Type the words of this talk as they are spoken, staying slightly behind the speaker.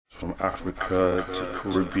Africa to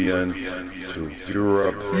Caribbean to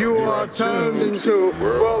Europe. You are tuned into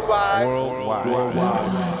Worldwide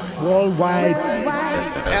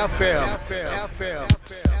FM.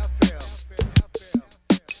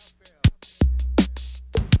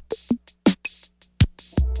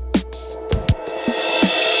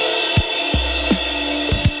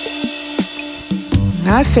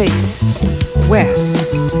 I face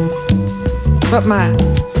west, but my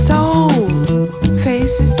soul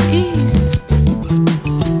faces east,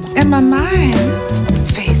 and my mind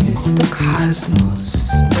faces the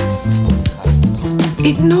cosmos,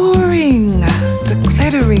 ignoring the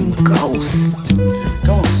glittering ghost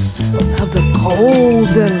of the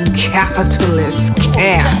golden capitalist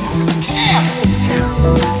calf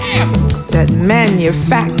that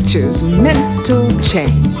manufactures mental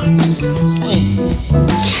chains,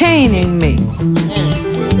 chaining me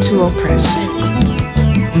to oppression.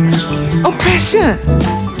 Oppression,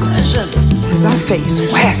 as I face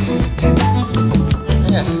west,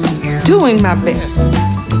 doing my best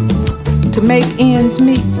to make ends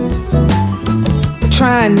meet,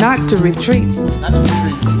 trying not to retreat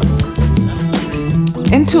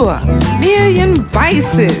into a million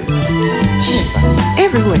vices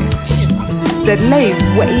everywhere that lay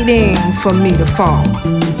waiting for me to fall.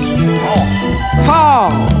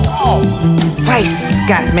 Vice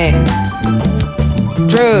got me.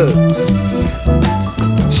 Drugs,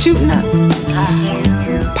 shooting up,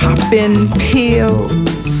 popping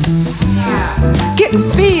pills, getting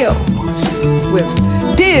filled with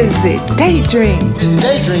dizzy daydreams.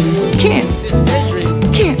 Can't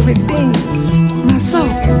redeem my soul.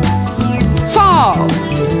 Fall,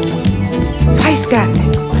 vice got me.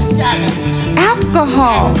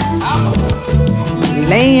 Alcohol,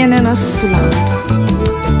 laying in a slump,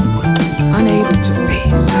 unable to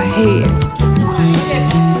raise my head.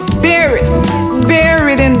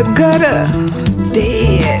 Buried in the gutter,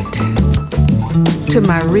 dead to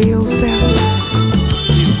my real self.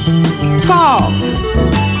 Fall,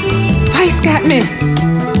 vice got me.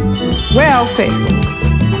 Welfare,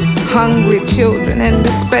 hungry children in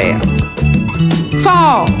despair.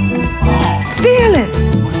 Fall, stealing,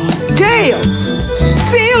 jails,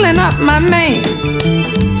 sealing up my man.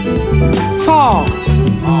 Fall,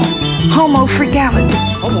 homofregality,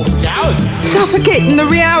 suffocating the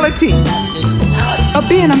reality of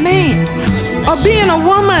being a man, of being a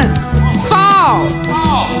woman. Fall,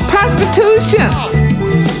 prostitution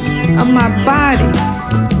of my body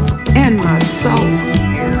and my soul,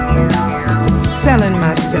 selling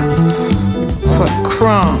myself for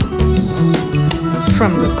crumbs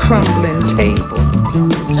from the crumbling table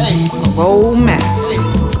of old Massey.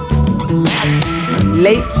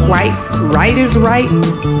 Late white, right is right,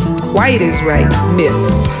 white is right myth.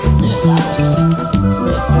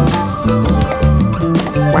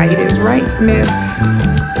 White is right myth.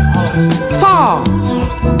 Fall,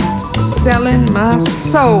 selling my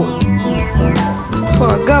soul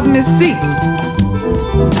for a government seat.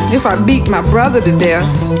 If I beat my brother to death,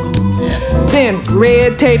 then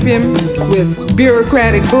red tape him with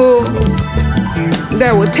bureaucratic bull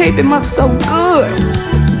that will tape him up so good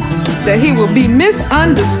that he will be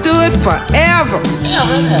misunderstood forever.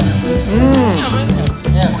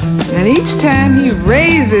 And each time he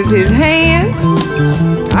raises his hand,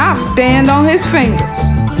 I'll stand on his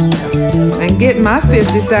fingers and get my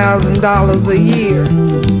 $50,000 a year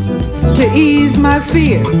to ease my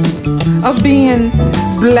fears of being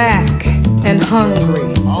black and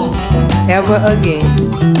hungry ever again.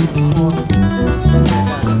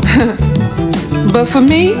 But for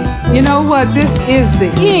me, you know what? This is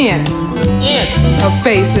the end of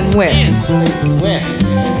facing west.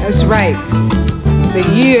 That's right. The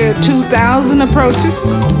year 2000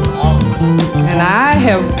 approaches, and I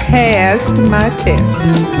have passed my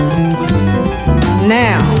test.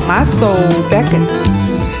 Now my soul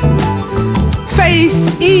beckons.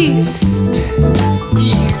 Face east,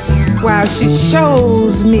 while she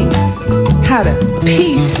shows me how to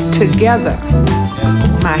piece together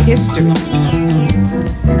my history,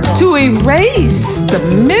 to erase the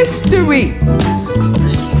mystery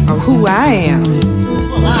of who I am.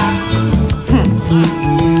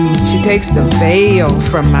 She takes the veil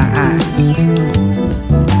from my eyes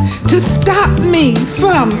to stop me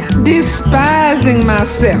from despising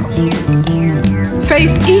myself.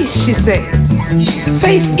 Face east, she says.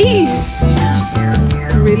 Face east.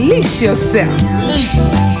 Release yourself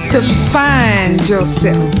to find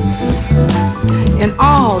yourself in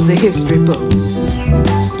all the history books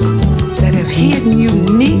that have hidden you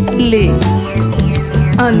neatly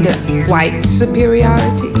under white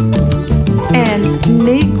superiority and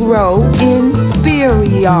Negro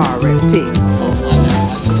inferiority.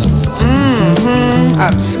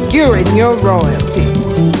 obscuring your royalty,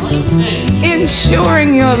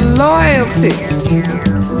 ensuring your loyalty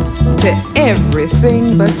to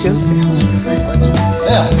everything but yourself.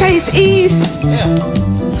 Face east,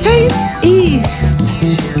 face east.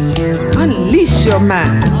 Unleash your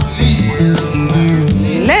mind.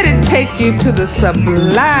 Let it take you to the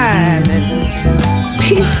sublime and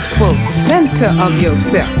peaceful center of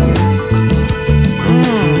yourself.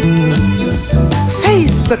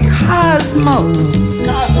 Face the cosmos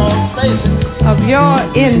of your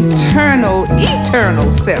internal, eternal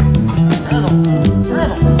self.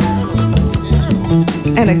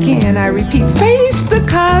 And again, I repeat, face the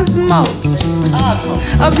cosmos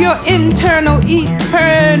of your internal,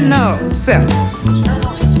 eternal self.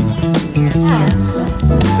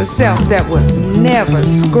 The self that was never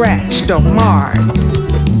scratched or marred.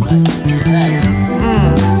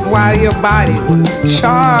 While your body was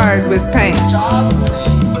charred with pain.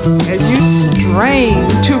 As you strain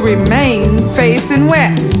to remain facing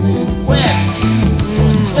west.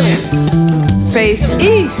 Face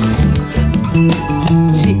east.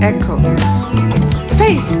 She echoes.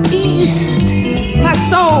 Face east. My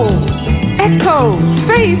soul echoes.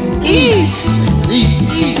 Face east.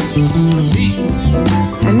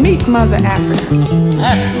 And meet Mother Africa.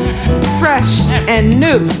 Fresh and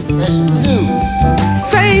new.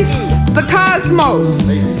 Face the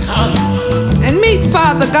cosmos. And meet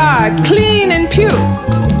Father God, clean and pure.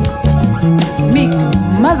 Meet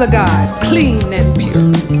Mother God, clean and pure.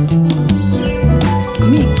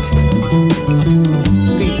 Meet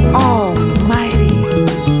the Almighty,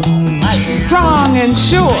 strong and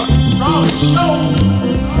sure.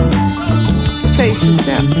 Face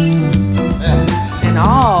yourself in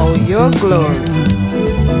all your glory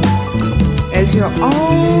as your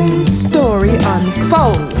own story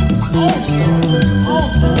unfolds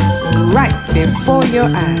right before your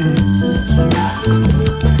eyes.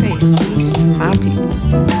 Face east, my people,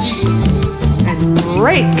 and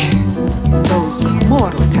break those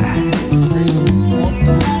mortal ties.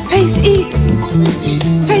 Face east,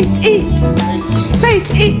 face east,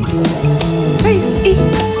 face east, face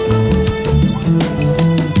east.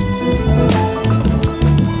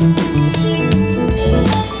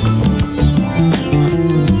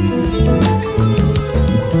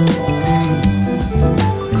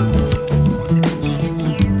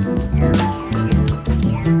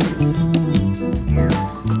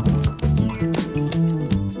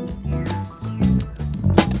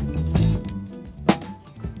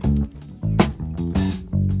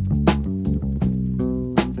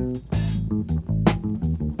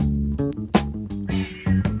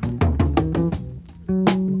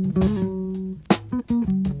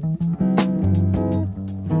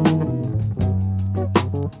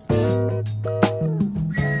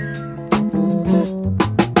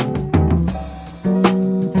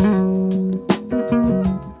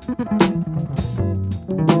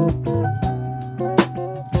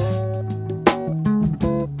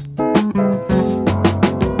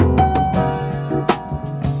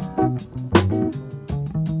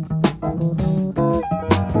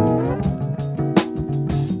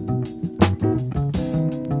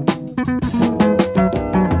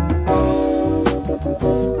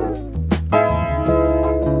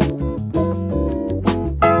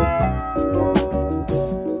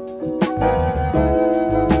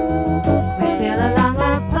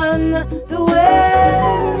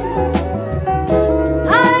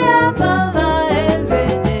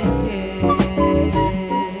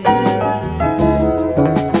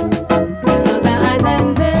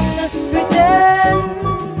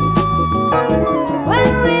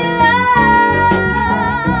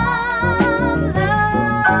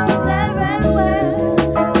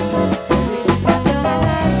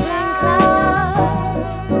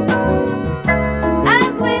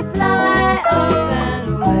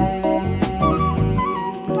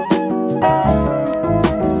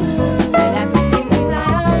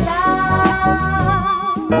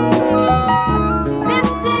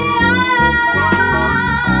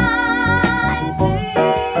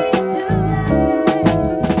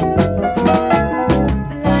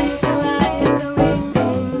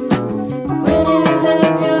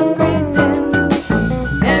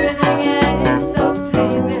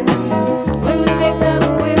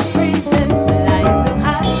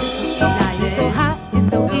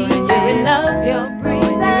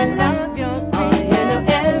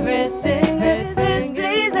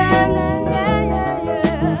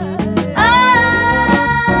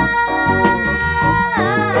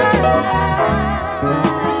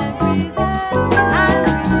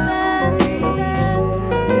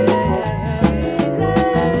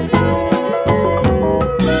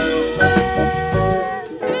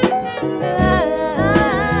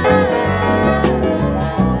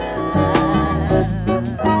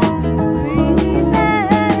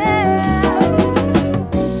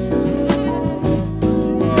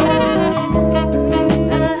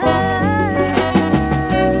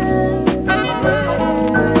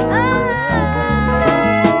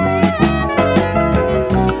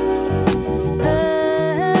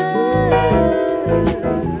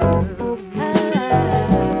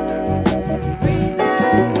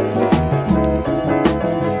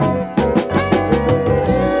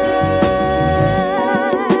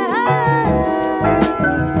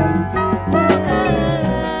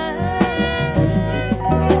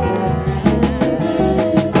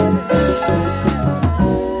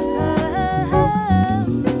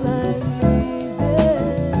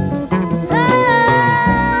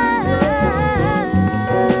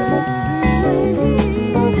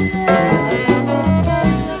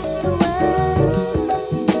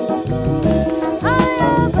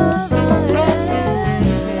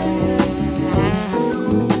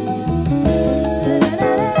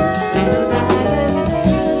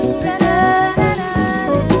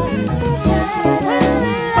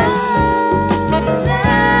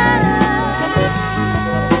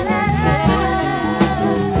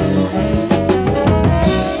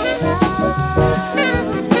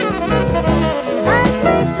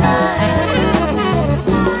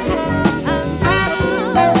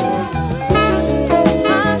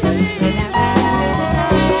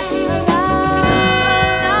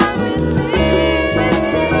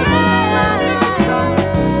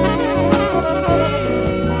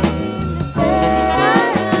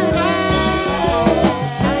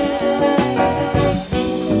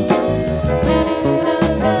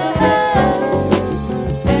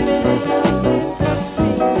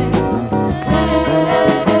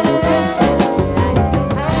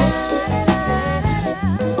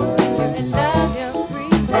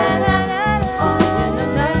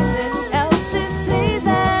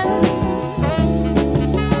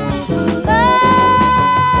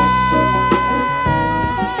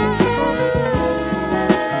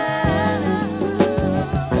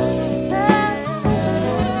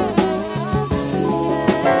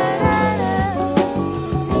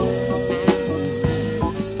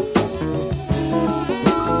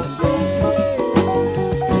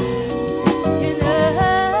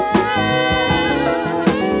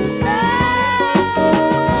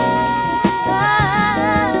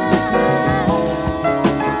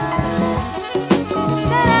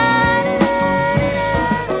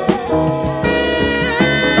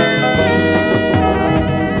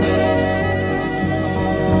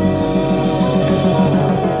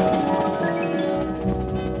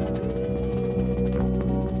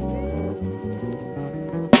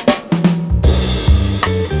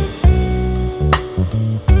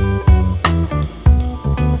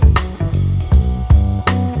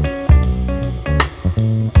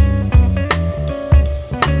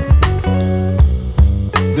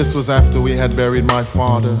 was after we had buried my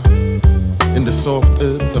father in the soft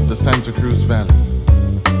earth of the Santa Cruz Valley.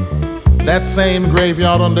 That same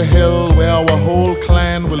graveyard on the hill where our whole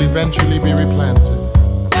clan will eventually be replanted.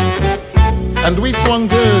 And we swung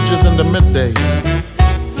dirges in the midday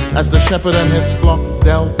as the shepherd and his flock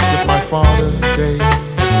dealt with my father. They had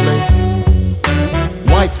placed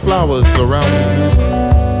white flowers around his neck.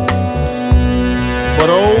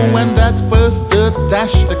 But oh, when that first dirt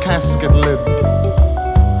dashed the casket lid,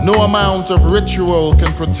 no amount of ritual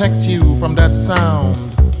can protect you from that sound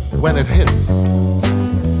when it hits.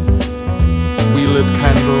 We lit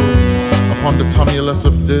candles upon the tumulus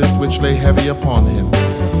of dirt which lay heavy upon him,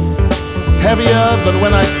 heavier than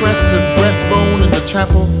when I pressed his breastbone in the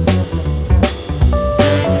chapel.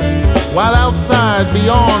 While outside,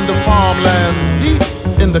 beyond the farmlands, deep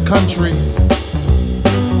in the country,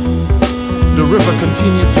 the river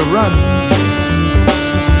continued to run,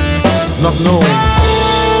 not knowing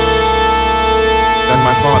that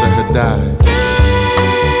my father had died.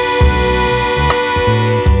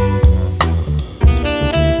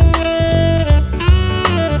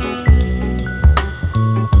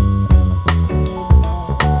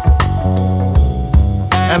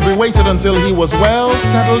 And we waited until he was well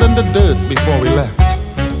settled in the dirt before we left.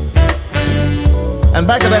 And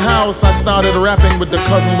back at the house, I started rapping with the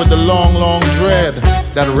cousin with the long, long dread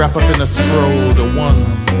that wrap up in a scroll, the one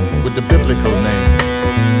with the biblical name,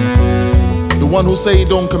 the one who say he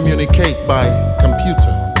don't communicate by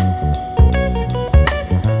computer.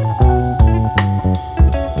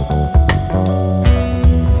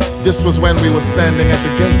 This was when we were standing at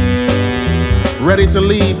the gate, ready to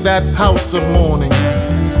leave that house of mourning.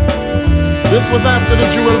 This was after the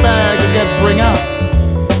jewel bag would get bring out,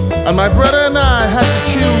 and my brother and I had to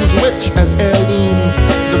choose which as heirlooms,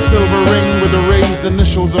 the silver ring with the raised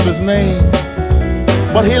initials of his name.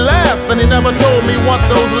 But he laughed and he never told me what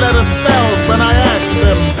those letters spelled when I asked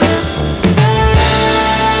him.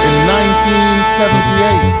 In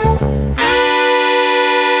 1978,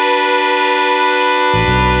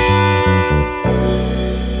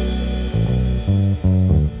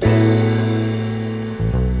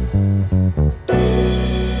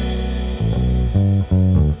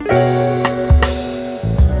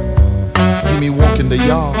 the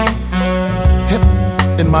yard, hip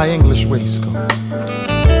in my English waistcoat,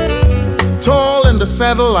 tall in the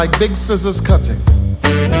saddle like big scissors cutting,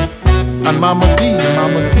 and Mama D,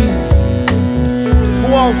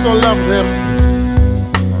 who also loved him,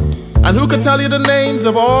 and who could tell you the names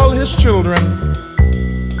of all his children,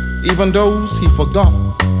 even those he forgot.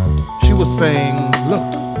 She was saying,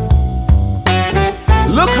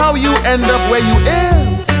 look how you end up where you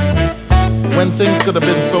is, when things could have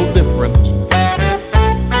been so different.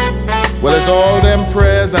 Well, it's all them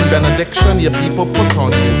prayers and benediction your people put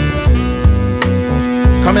on you,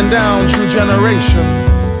 coming down through generation.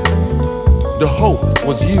 The hope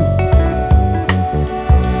was you.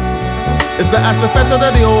 It's the asafetta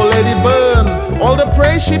that the old lady burned, all the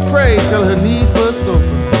praise she prayed till her knees burst open.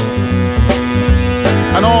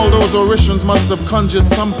 And all those orations must have conjured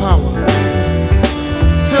some power,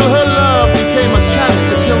 till her love became a chant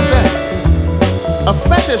to kill death, a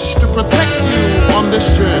fetish to protect you on this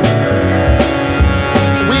journey.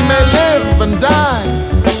 We may live and die,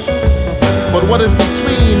 but what is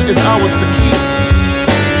between is ours to keep.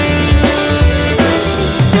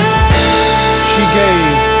 She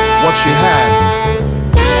gave what she had.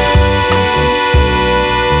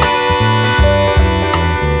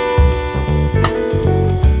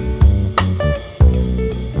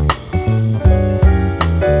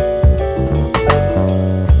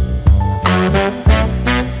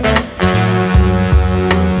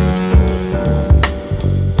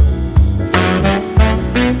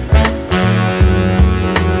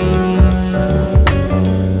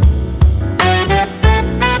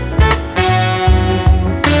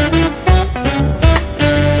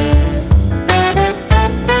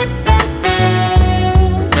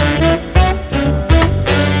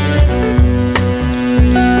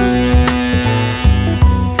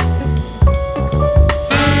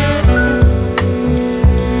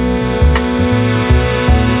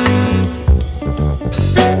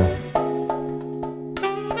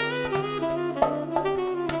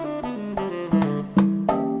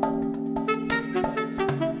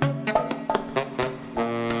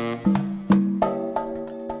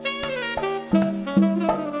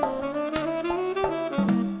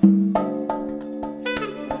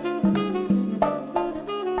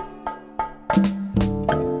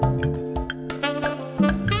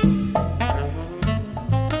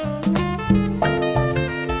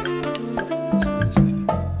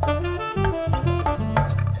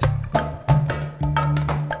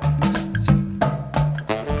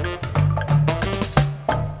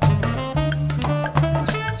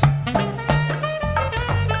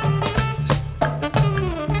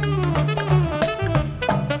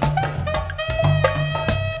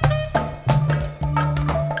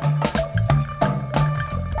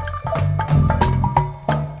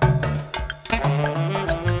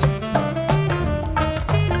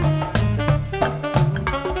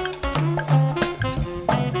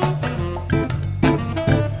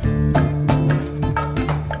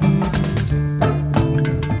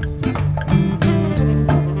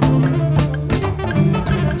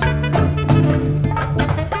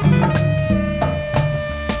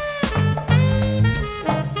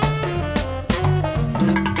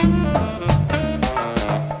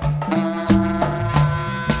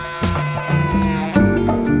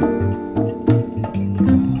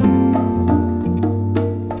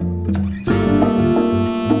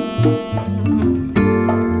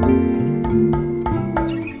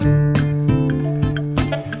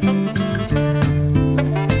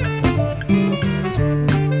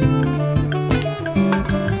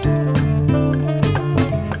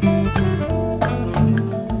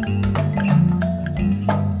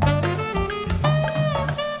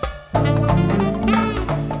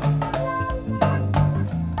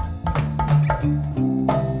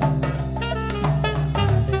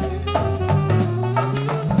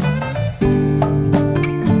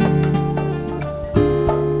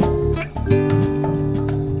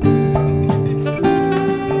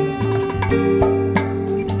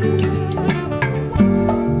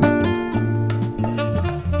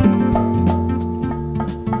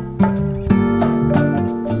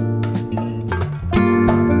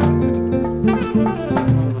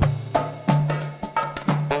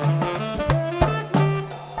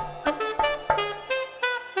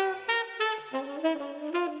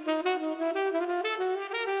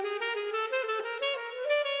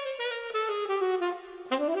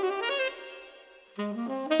 We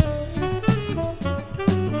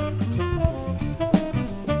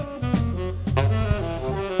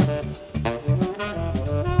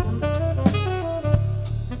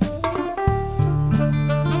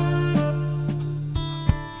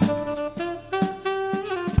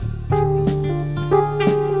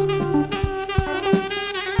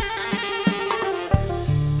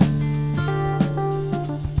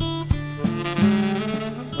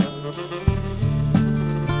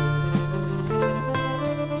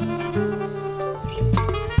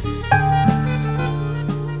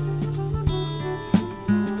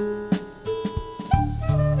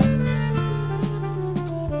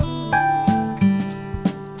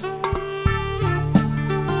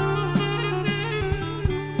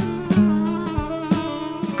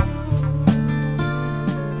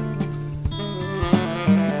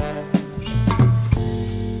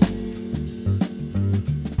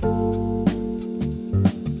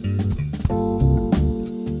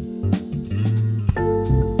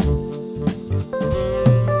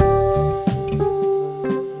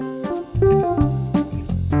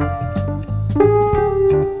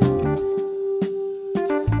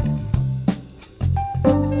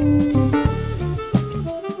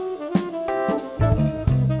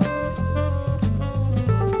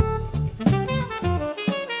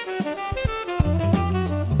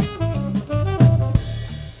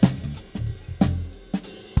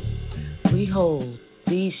hold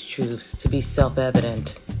these truths to be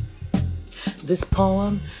self-evident. This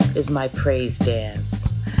poem is my praise dance,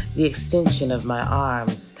 the extension of my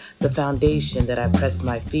arms, the foundation that I press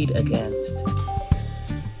my feet against.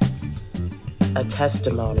 A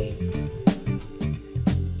testimony.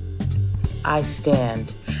 I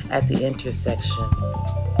stand at the intersection.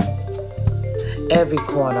 Every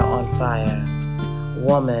corner on fire.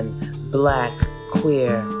 Woman, black,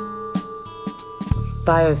 queer.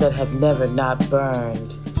 Fires that have never not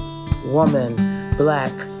burned. Woman,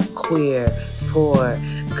 black, queer, poor,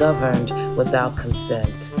 governed without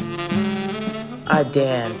consent. I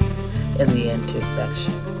dance in the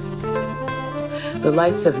intersection. The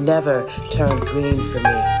lights have never turned green for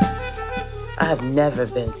me. I have never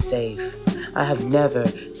been safe. I have never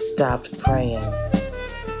stopped praying.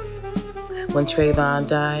 When Trayvon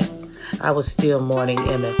died, I was still mourning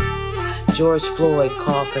Emmett. George Floyd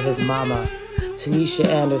called for his mama. Tanisha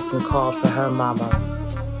Anderson called for her mama.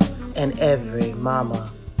 And every mama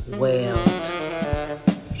wailed.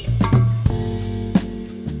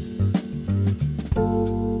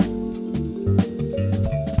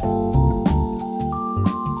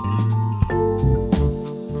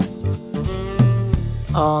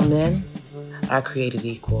 All men are created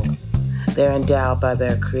equal. They're endowed by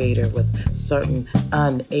their creator with certain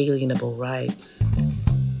unalienable rights.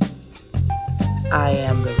 I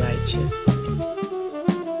am the righteous.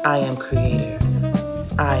 I am creator.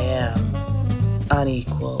 I am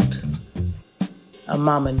unequaled. A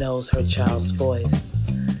mama knows her child's voice.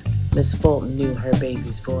 Miss Fulton knew her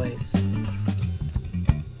baby's voice.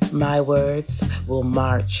 My words will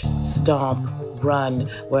march, stomp, run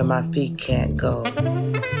where my feet can't go.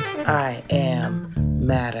 I am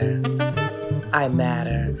matter. I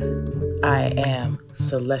matter. I am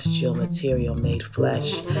celestial material made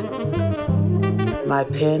flesh. My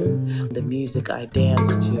pen, the music I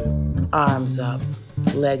dance to, arms up,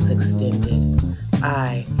 legs extended.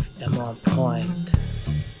 I am on point.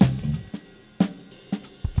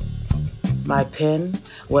 My pen,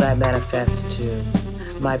 what I manifest to.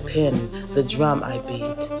 My pen, the drum I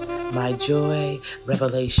beat. My joy,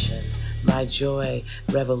 revelation. My joy,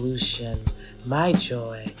 revolution. My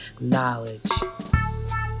joy, knowledge.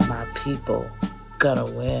 My people, gonna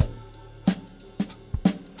win.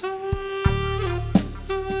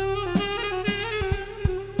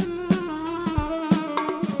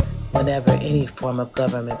 Whenever any form of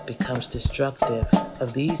government becomes destructive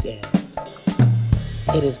of these ends,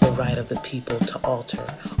 it is the right of the people to alter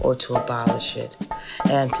or to abolish it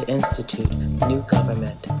and to institute new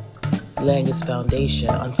government, laying its foundation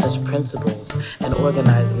on such principles and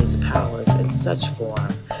organizing its powers in such form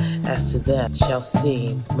as to them shall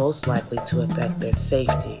seem most likely to affect their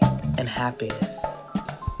safety and happiness.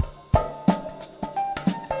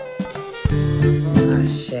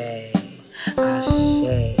 Ashe,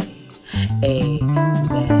 ashe,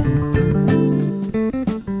 amen.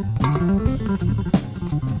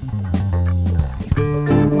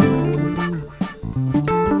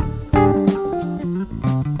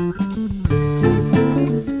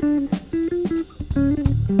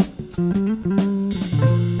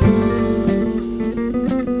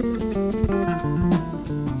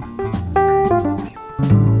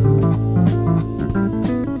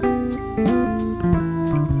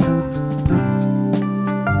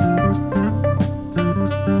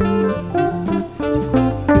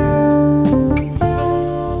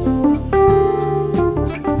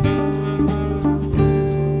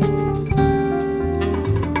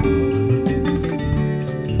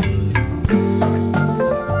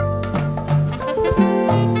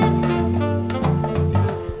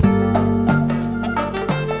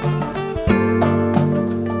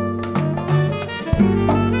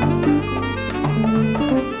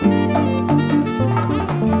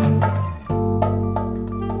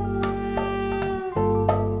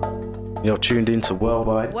 tuned into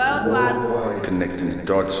Worldwide. Worldwide. Connecting the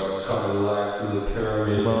dots.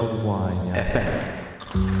 Worldwide FM.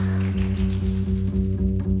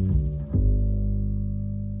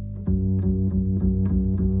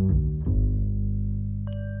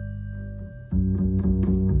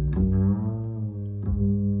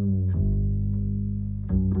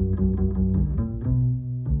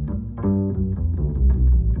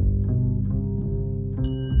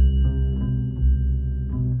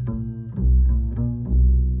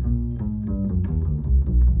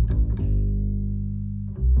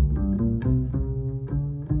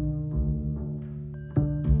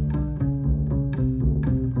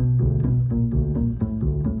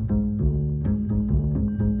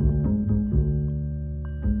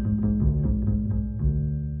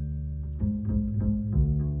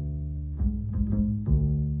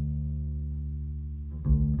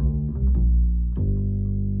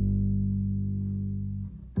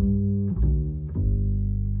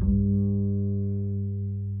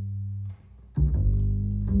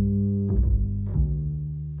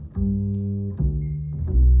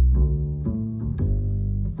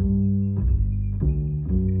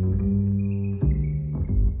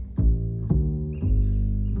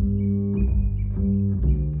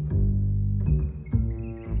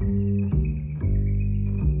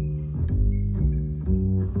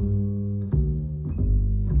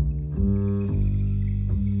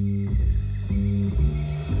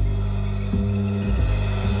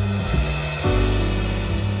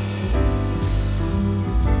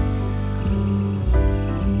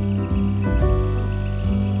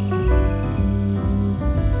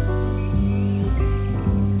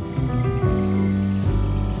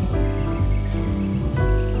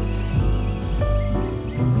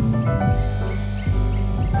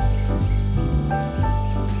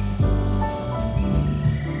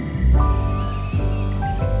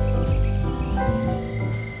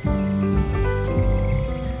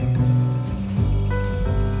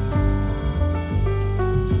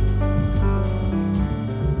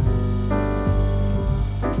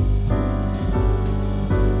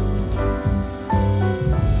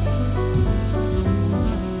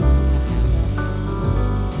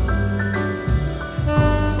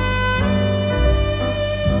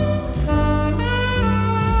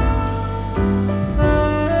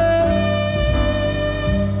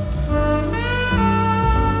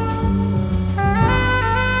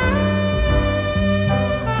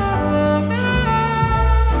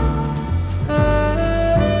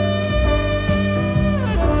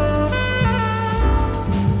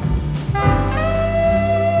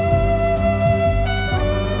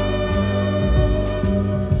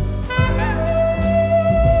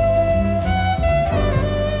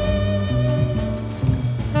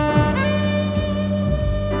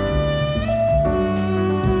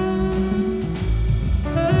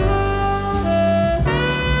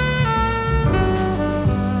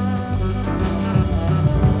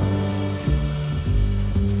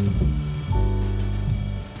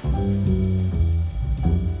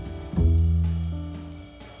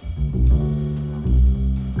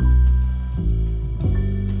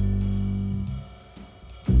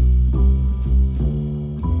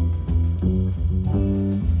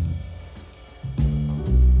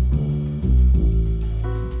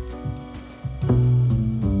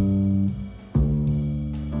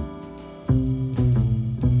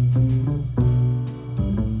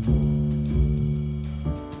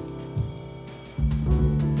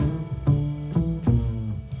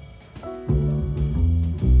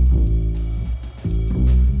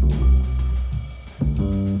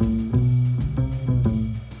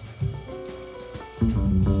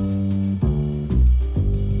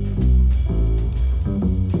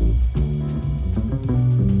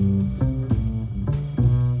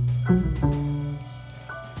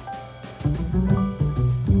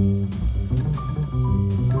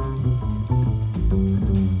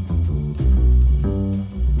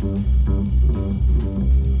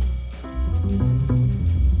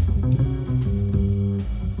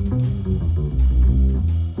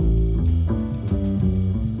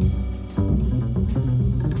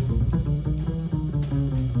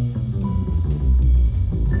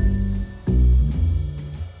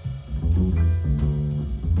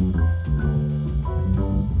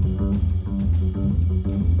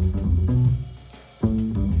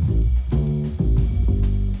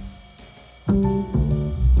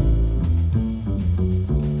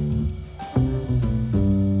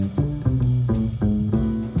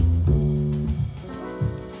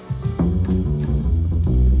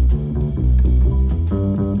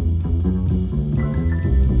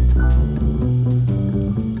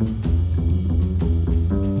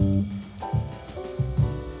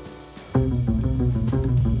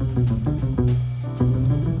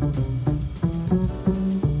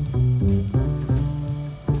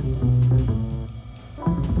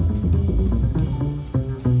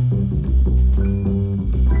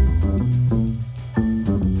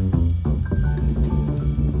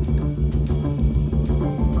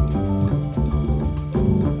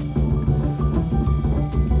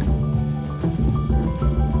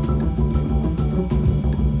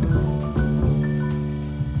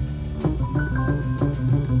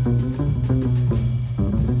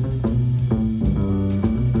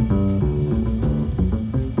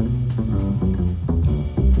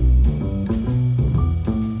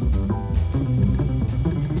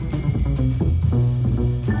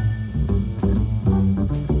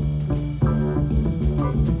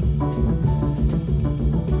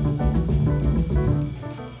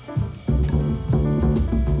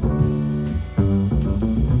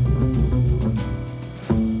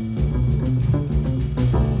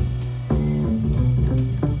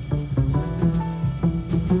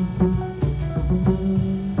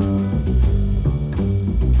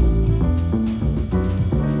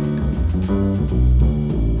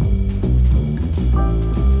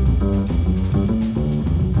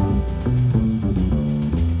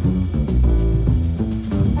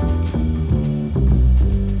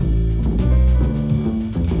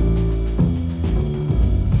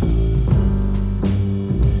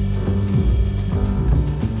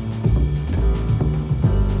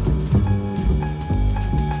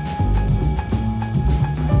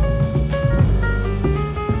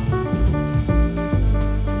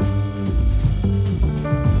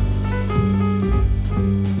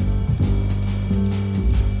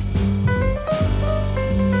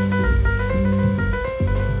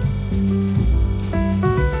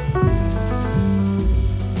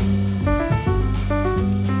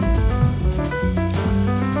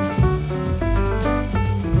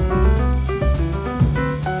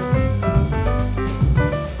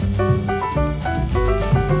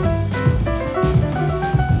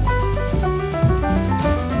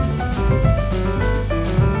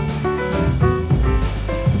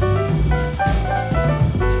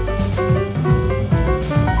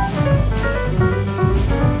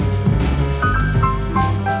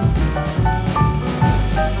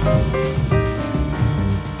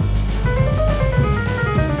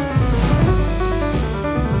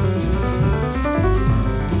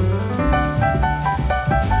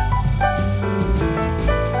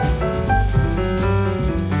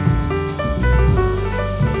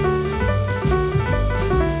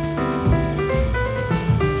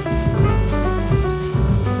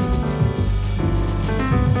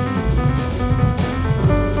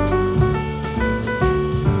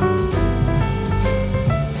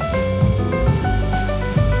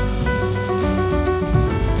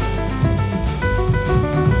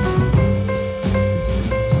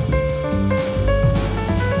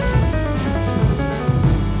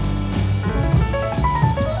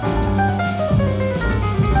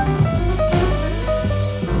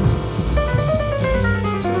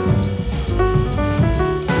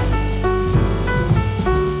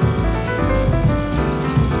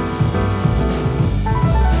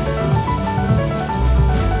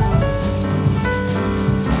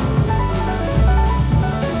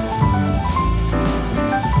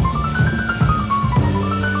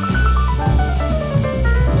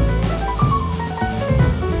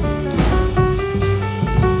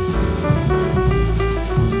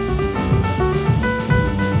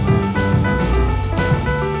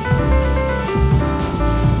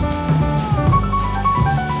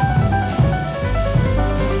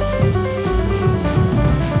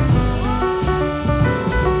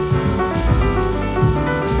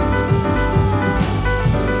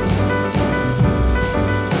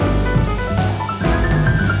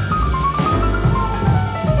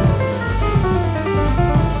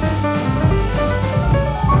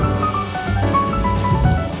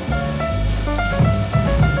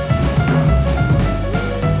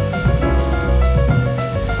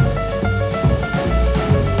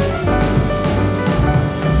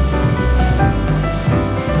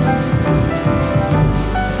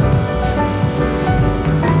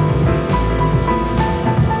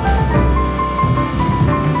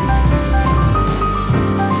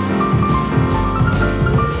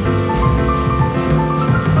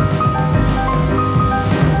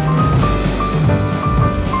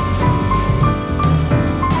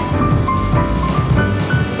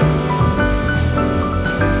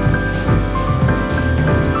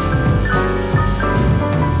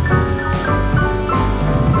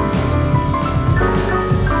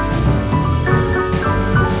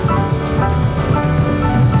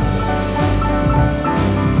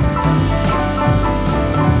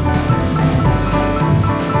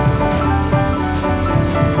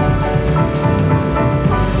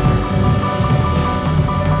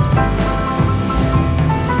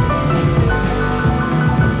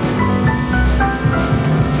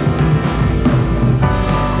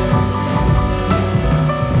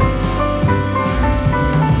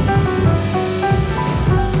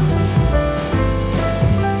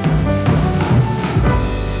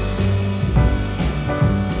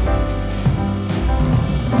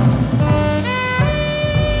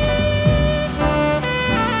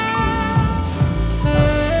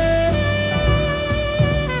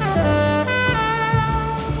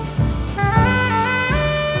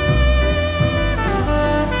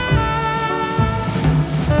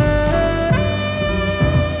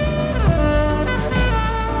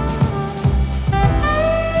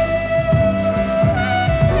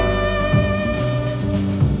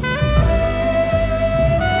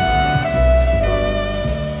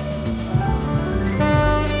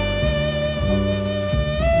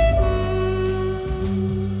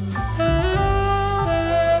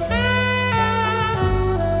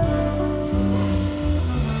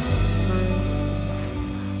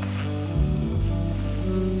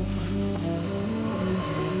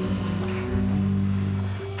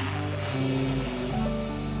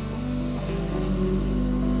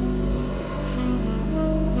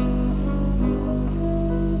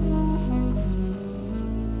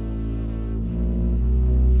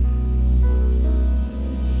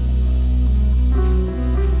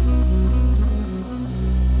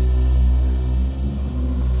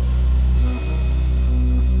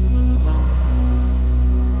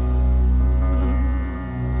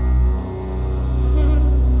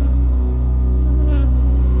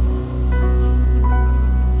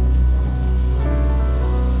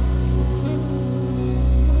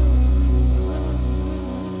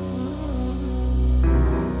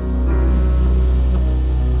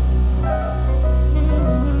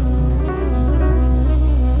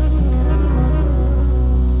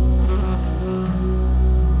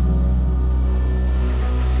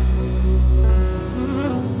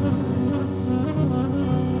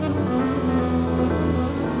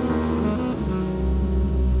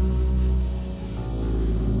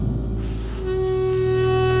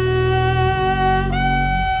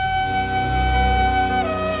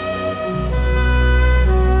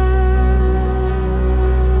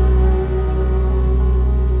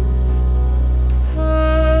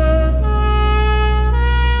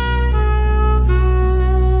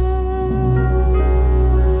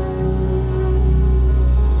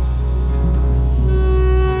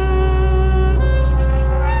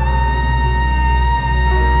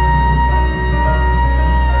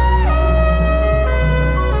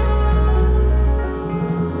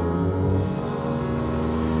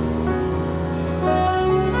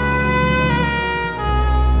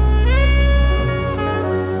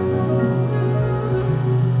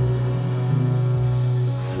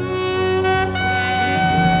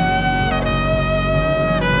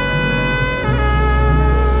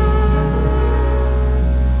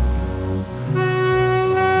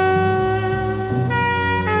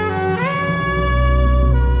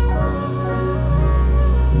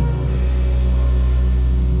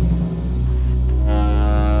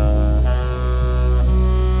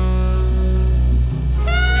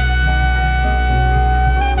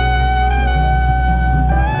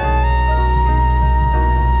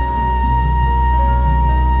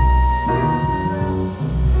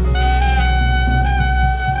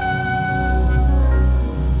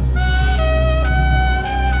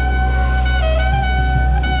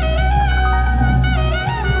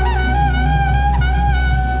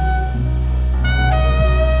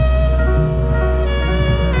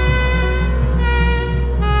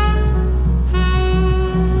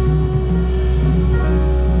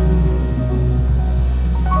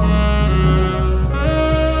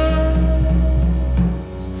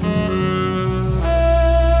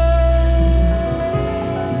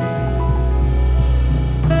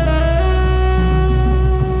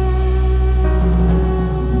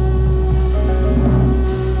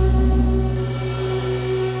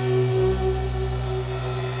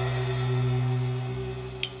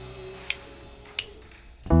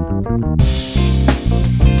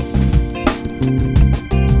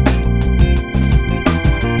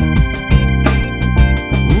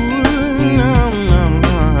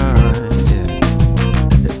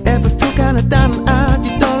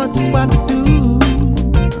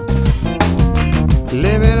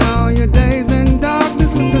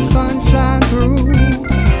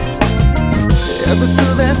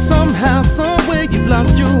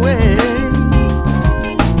 lost your way.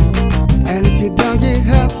 And if you don't get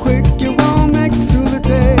help quick, you won't make it through the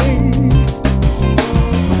day.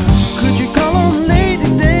 Could you call on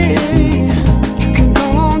Lady Day? You can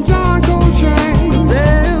call on John Coltrane.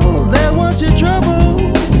 There was your trouble.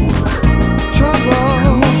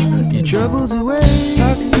 Your troubles away.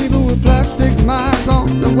 Plastic people with plastic minds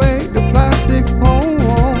on the way to plastic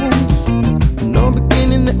homes. No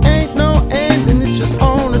beginning, there ain't no end, and it's just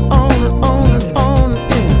on and on and on and on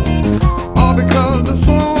it is. All because they're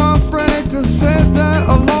so afraid to sit there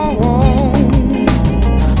alone.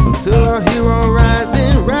 Until our hero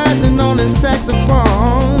rising on his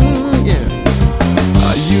saxophone. Yeah.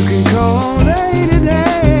 You can call on Lady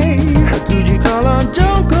Day. Could you call on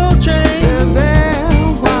John Coltrane? And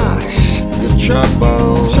they'll wash Your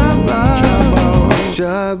troubles away.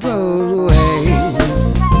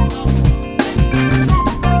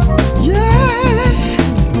 Yeah.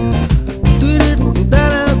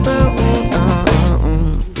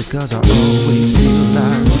 Because I always feel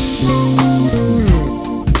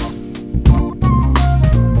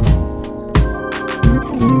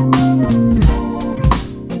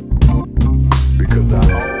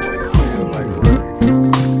like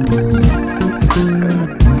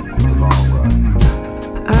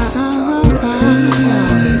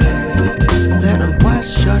let them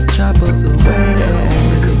wash your troubles away.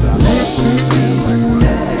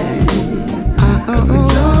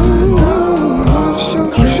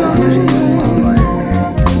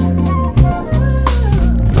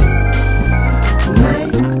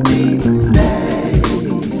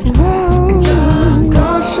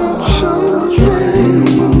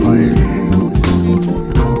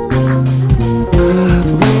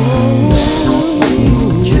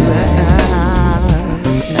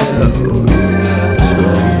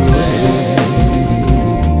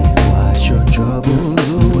 Wash your troubles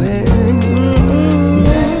away.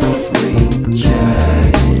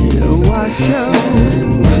 Wash your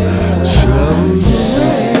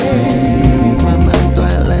Mama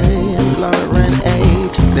duele en Lauren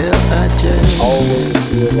H. Del H. Always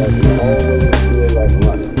feel like running.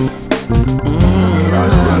 Not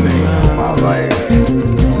running for my life.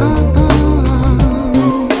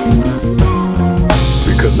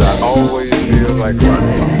 Because I always feel like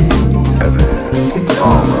running. As in,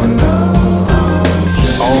 all running.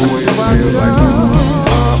 Always feel like running.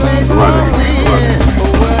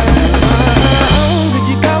 Could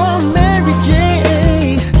you call on Mary J?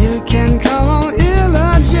 You can call on Ella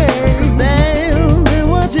J. There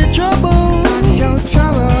was your trouble. That's your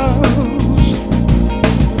troubles.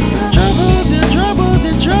 Your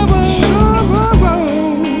troubles.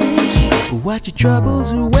 Watch your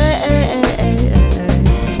troubles away.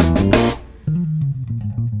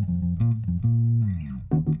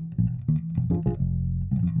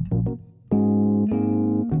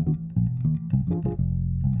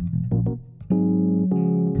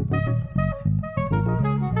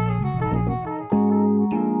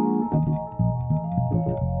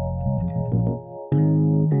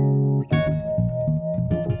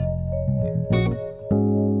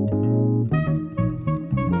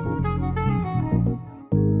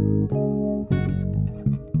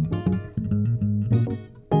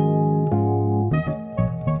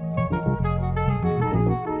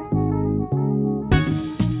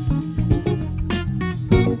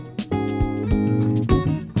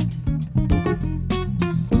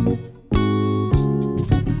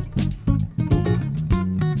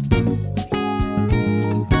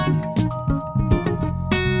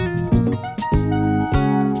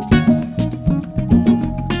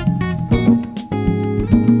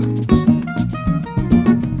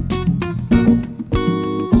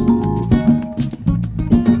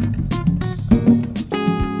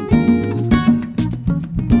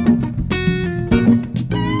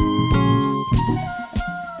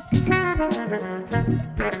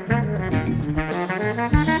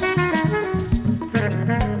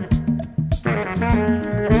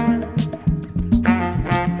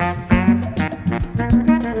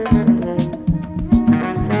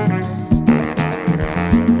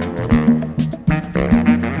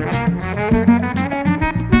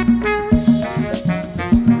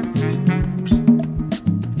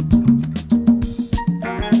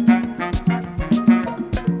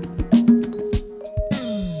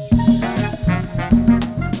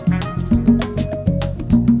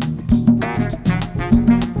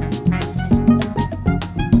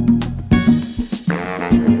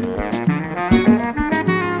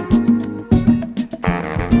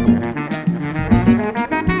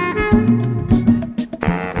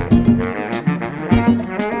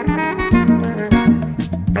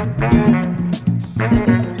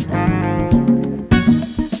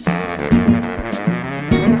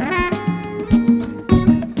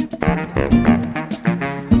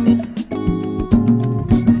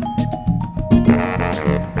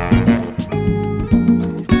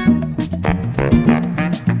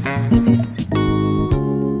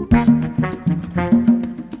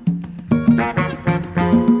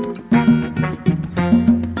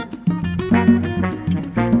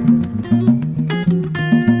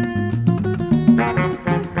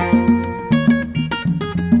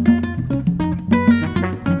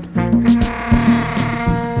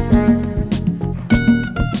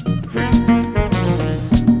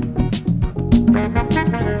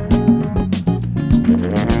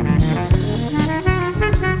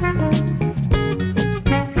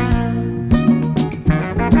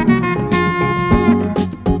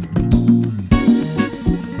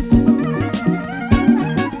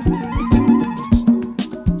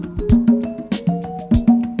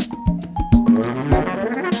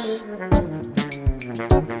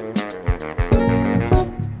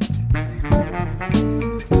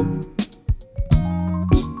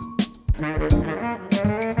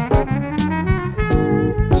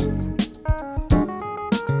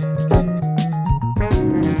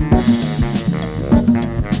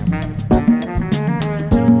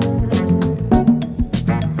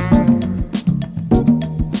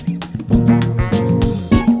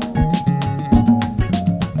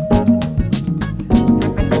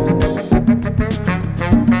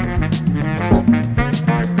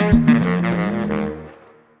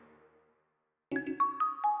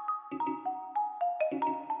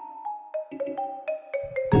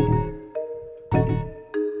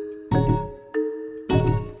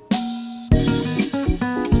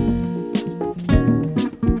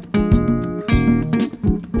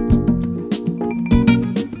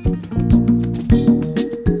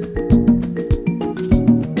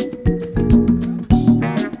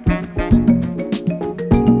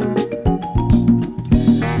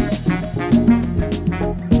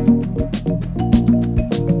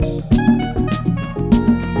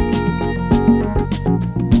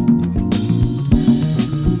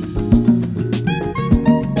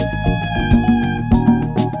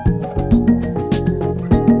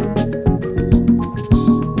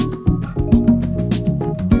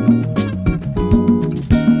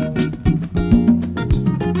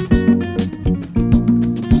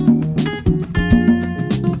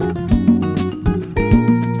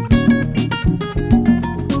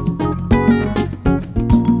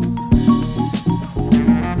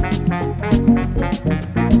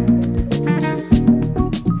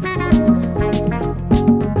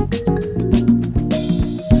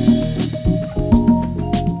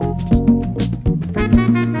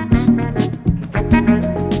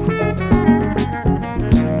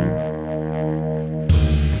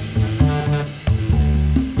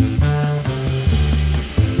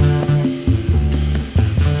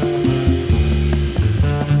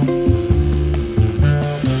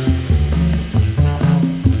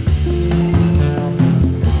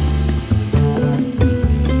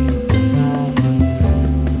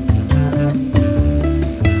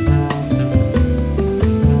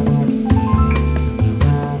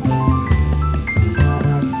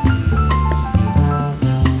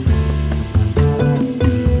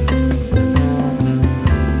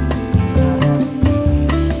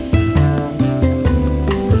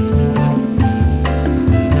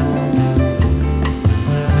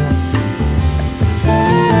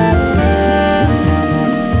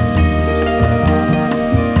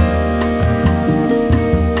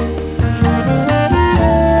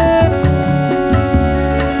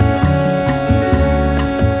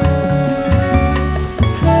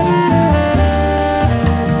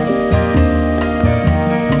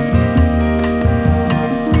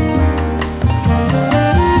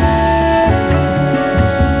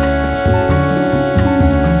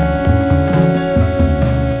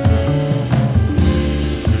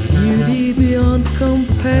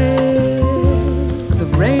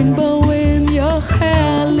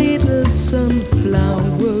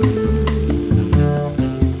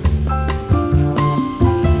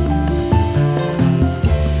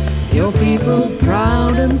 people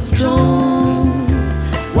proud and strong,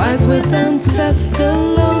 wise with ancestor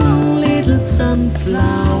long, little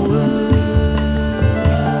sunflower.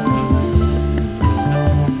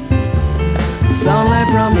 Sunlight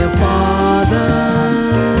from your father,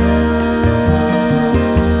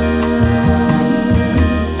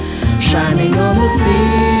 shining on the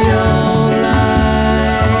sea of light.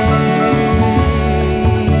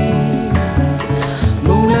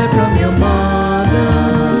 Moonlight from your mother,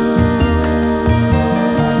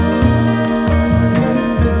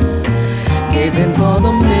 giving for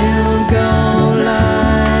the milk of life.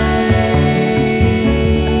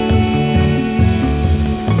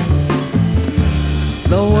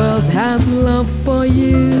 The world has love for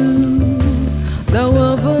you, though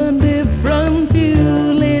of a different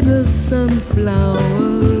view, little sunflower.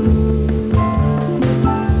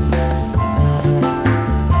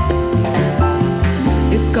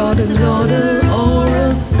 If God is daughter or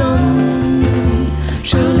a son,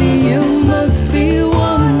 surely you must be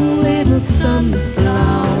one, little sunflower.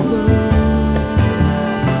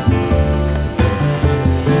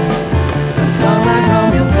 A sunlight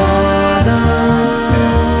from your father,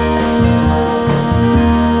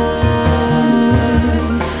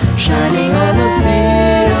 shining on the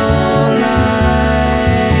sea of light.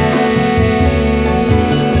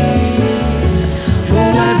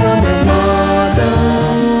 Moonlight from your mother,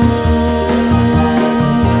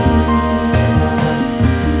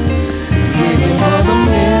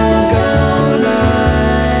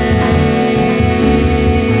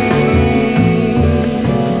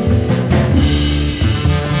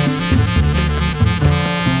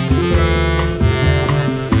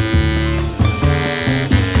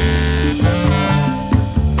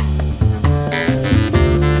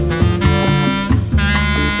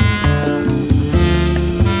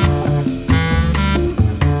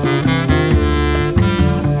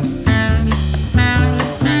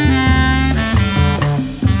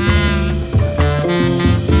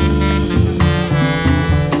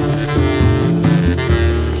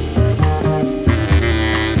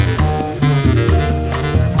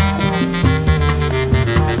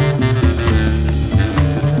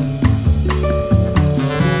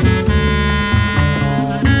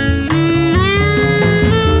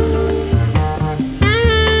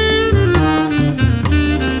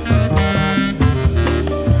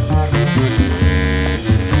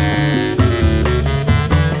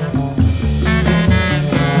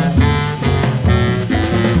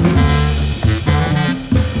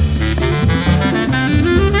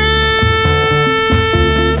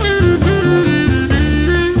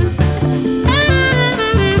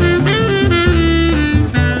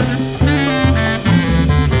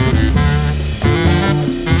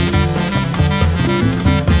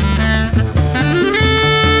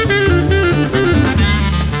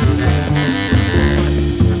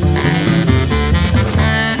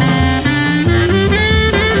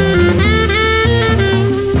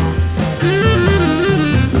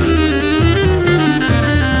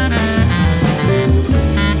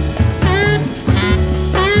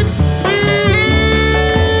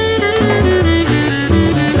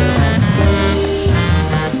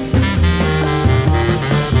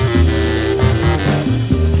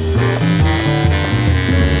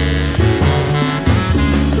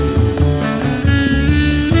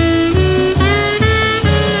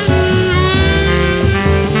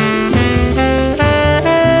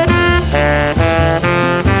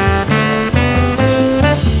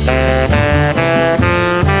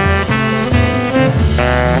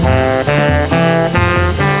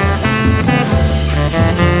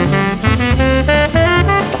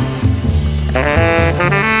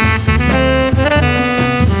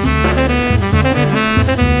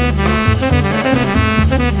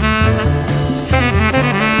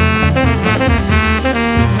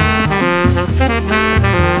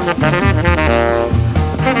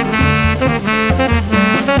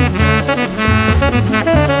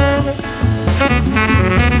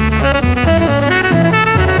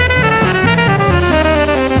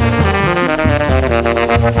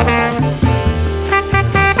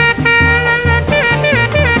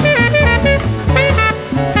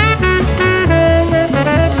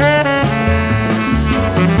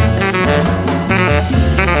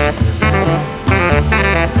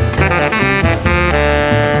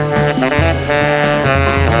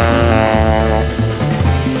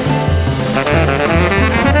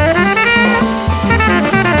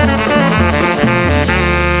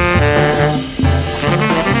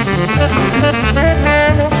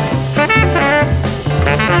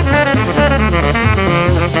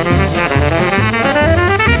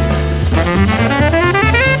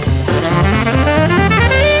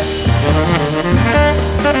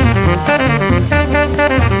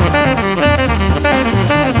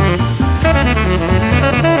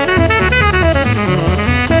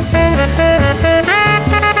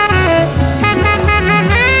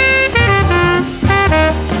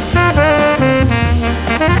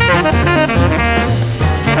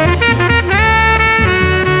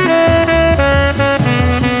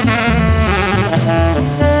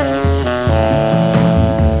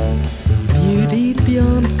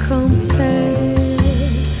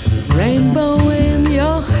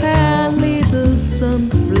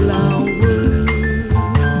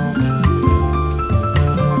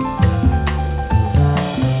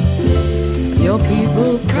 your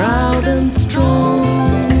people proud and strong,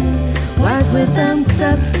 wise with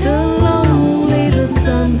ancestor long, little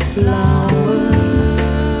sunflower.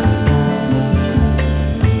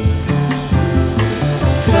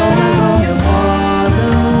 Somewhere from your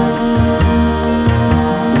father,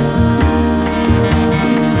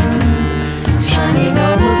 shining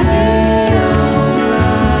on the sea of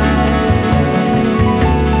light.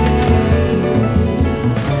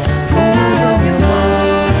 Somewhere from your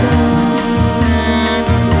mother,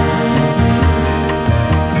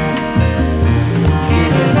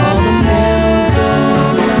 giving all the milk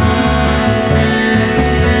of life.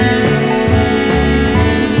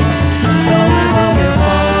 Somewhere from your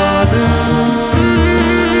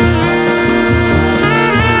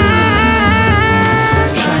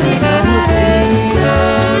shining on the sea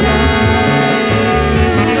of light,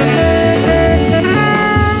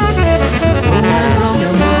 born from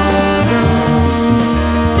your mother,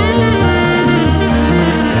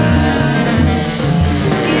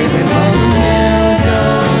 giving all the milk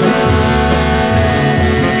of life.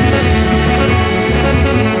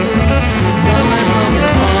 Somewhere from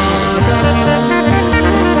your father,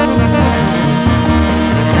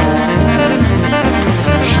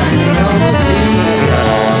 shining on the sea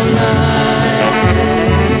of light,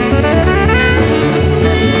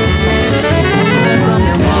 born from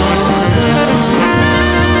your mother,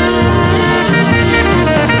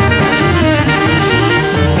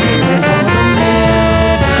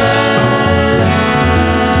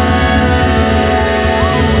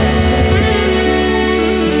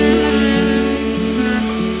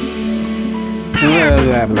 giving all the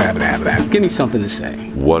milk of life. Give me something to say.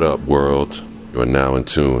 What up, world? You are now in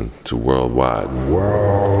tune to Worldwide.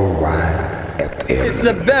 Worldwide FM. It's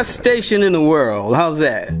the best station in the world. How's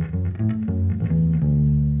that?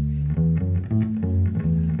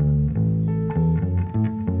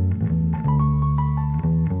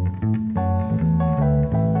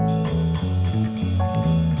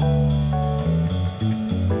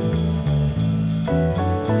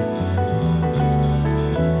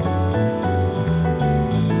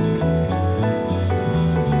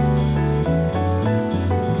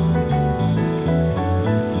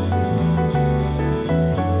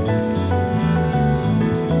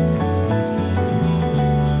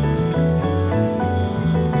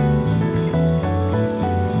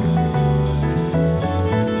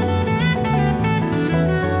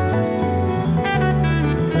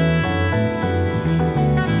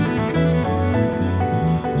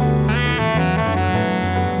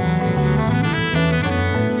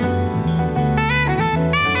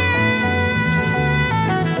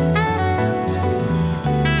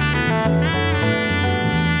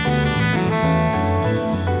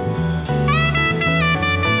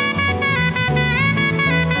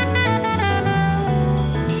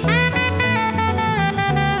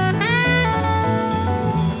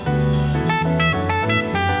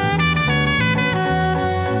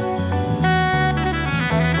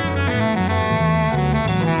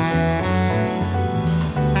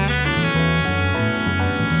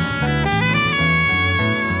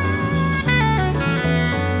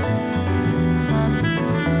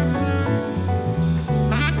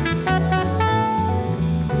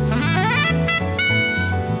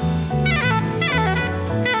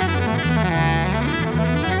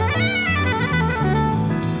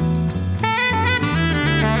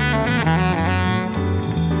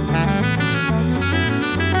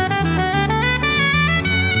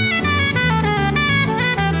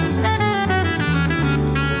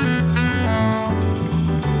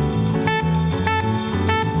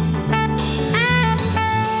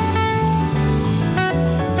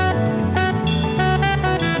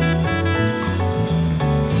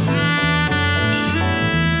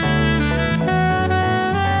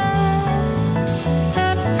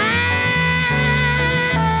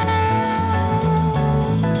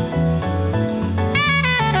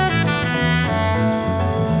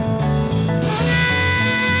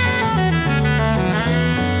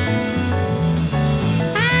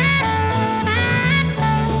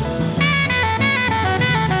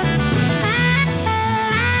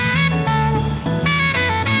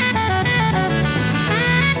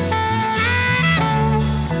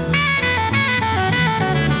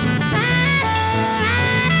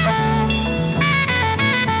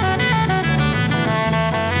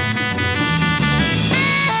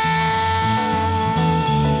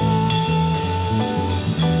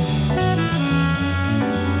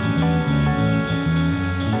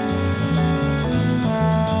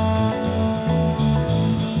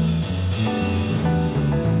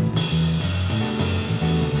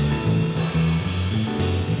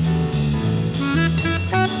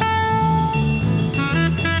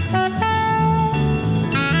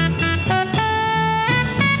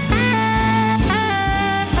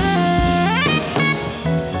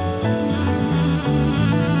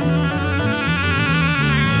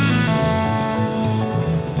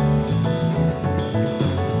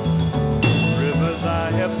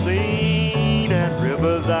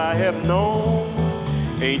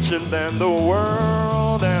 ancient than the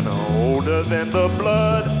world and older than the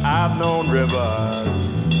blood. I've known rivers,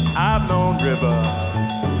 I've known rivers,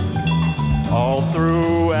 all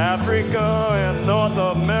through Africa and North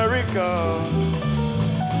America,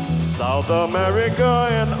 South America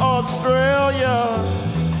and Australia.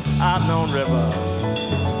 I've known rivers,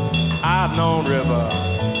 I've known rivers.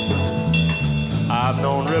 I've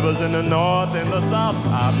known rivers in the north and the south.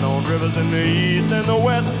 I've known rivers in the east and the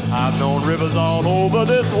west. I've known rivers all over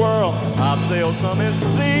this world. I've sailed some and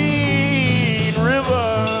seen rivers.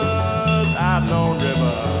 I've known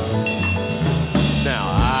rivers.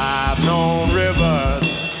 Now I've known rivers,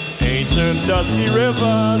 ancient dusty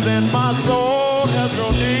rivers, and my soul has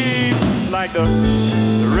grown deep like the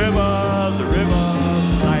rivers,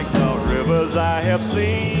 like the rivers I have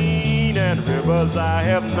seen and rivers I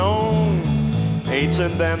have known.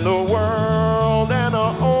 Ancient than the world and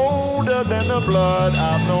older than the blood.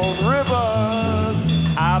 I've known rivers,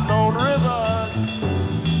 I've known rivers,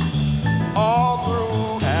 all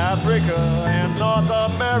through Africa and North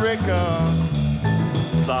America,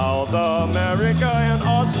 South America and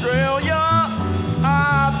Australia.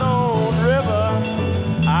 I've known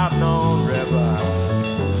rivers, I've known rivers.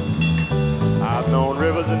 I've known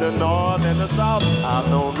rivers in the north and the south. I've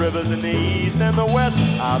known rivers in the east and the west.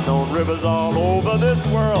 I've known rivers all over this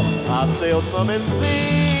world. I've sailed some and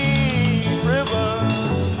seen rivers.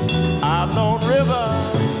 I've known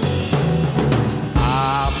rivers.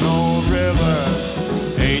 I've known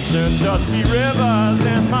rivers, ancient dusty rivers,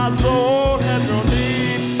 and my soul has grown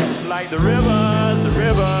deep like the rivers, the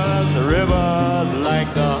rivers, the rivers,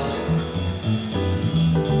 like the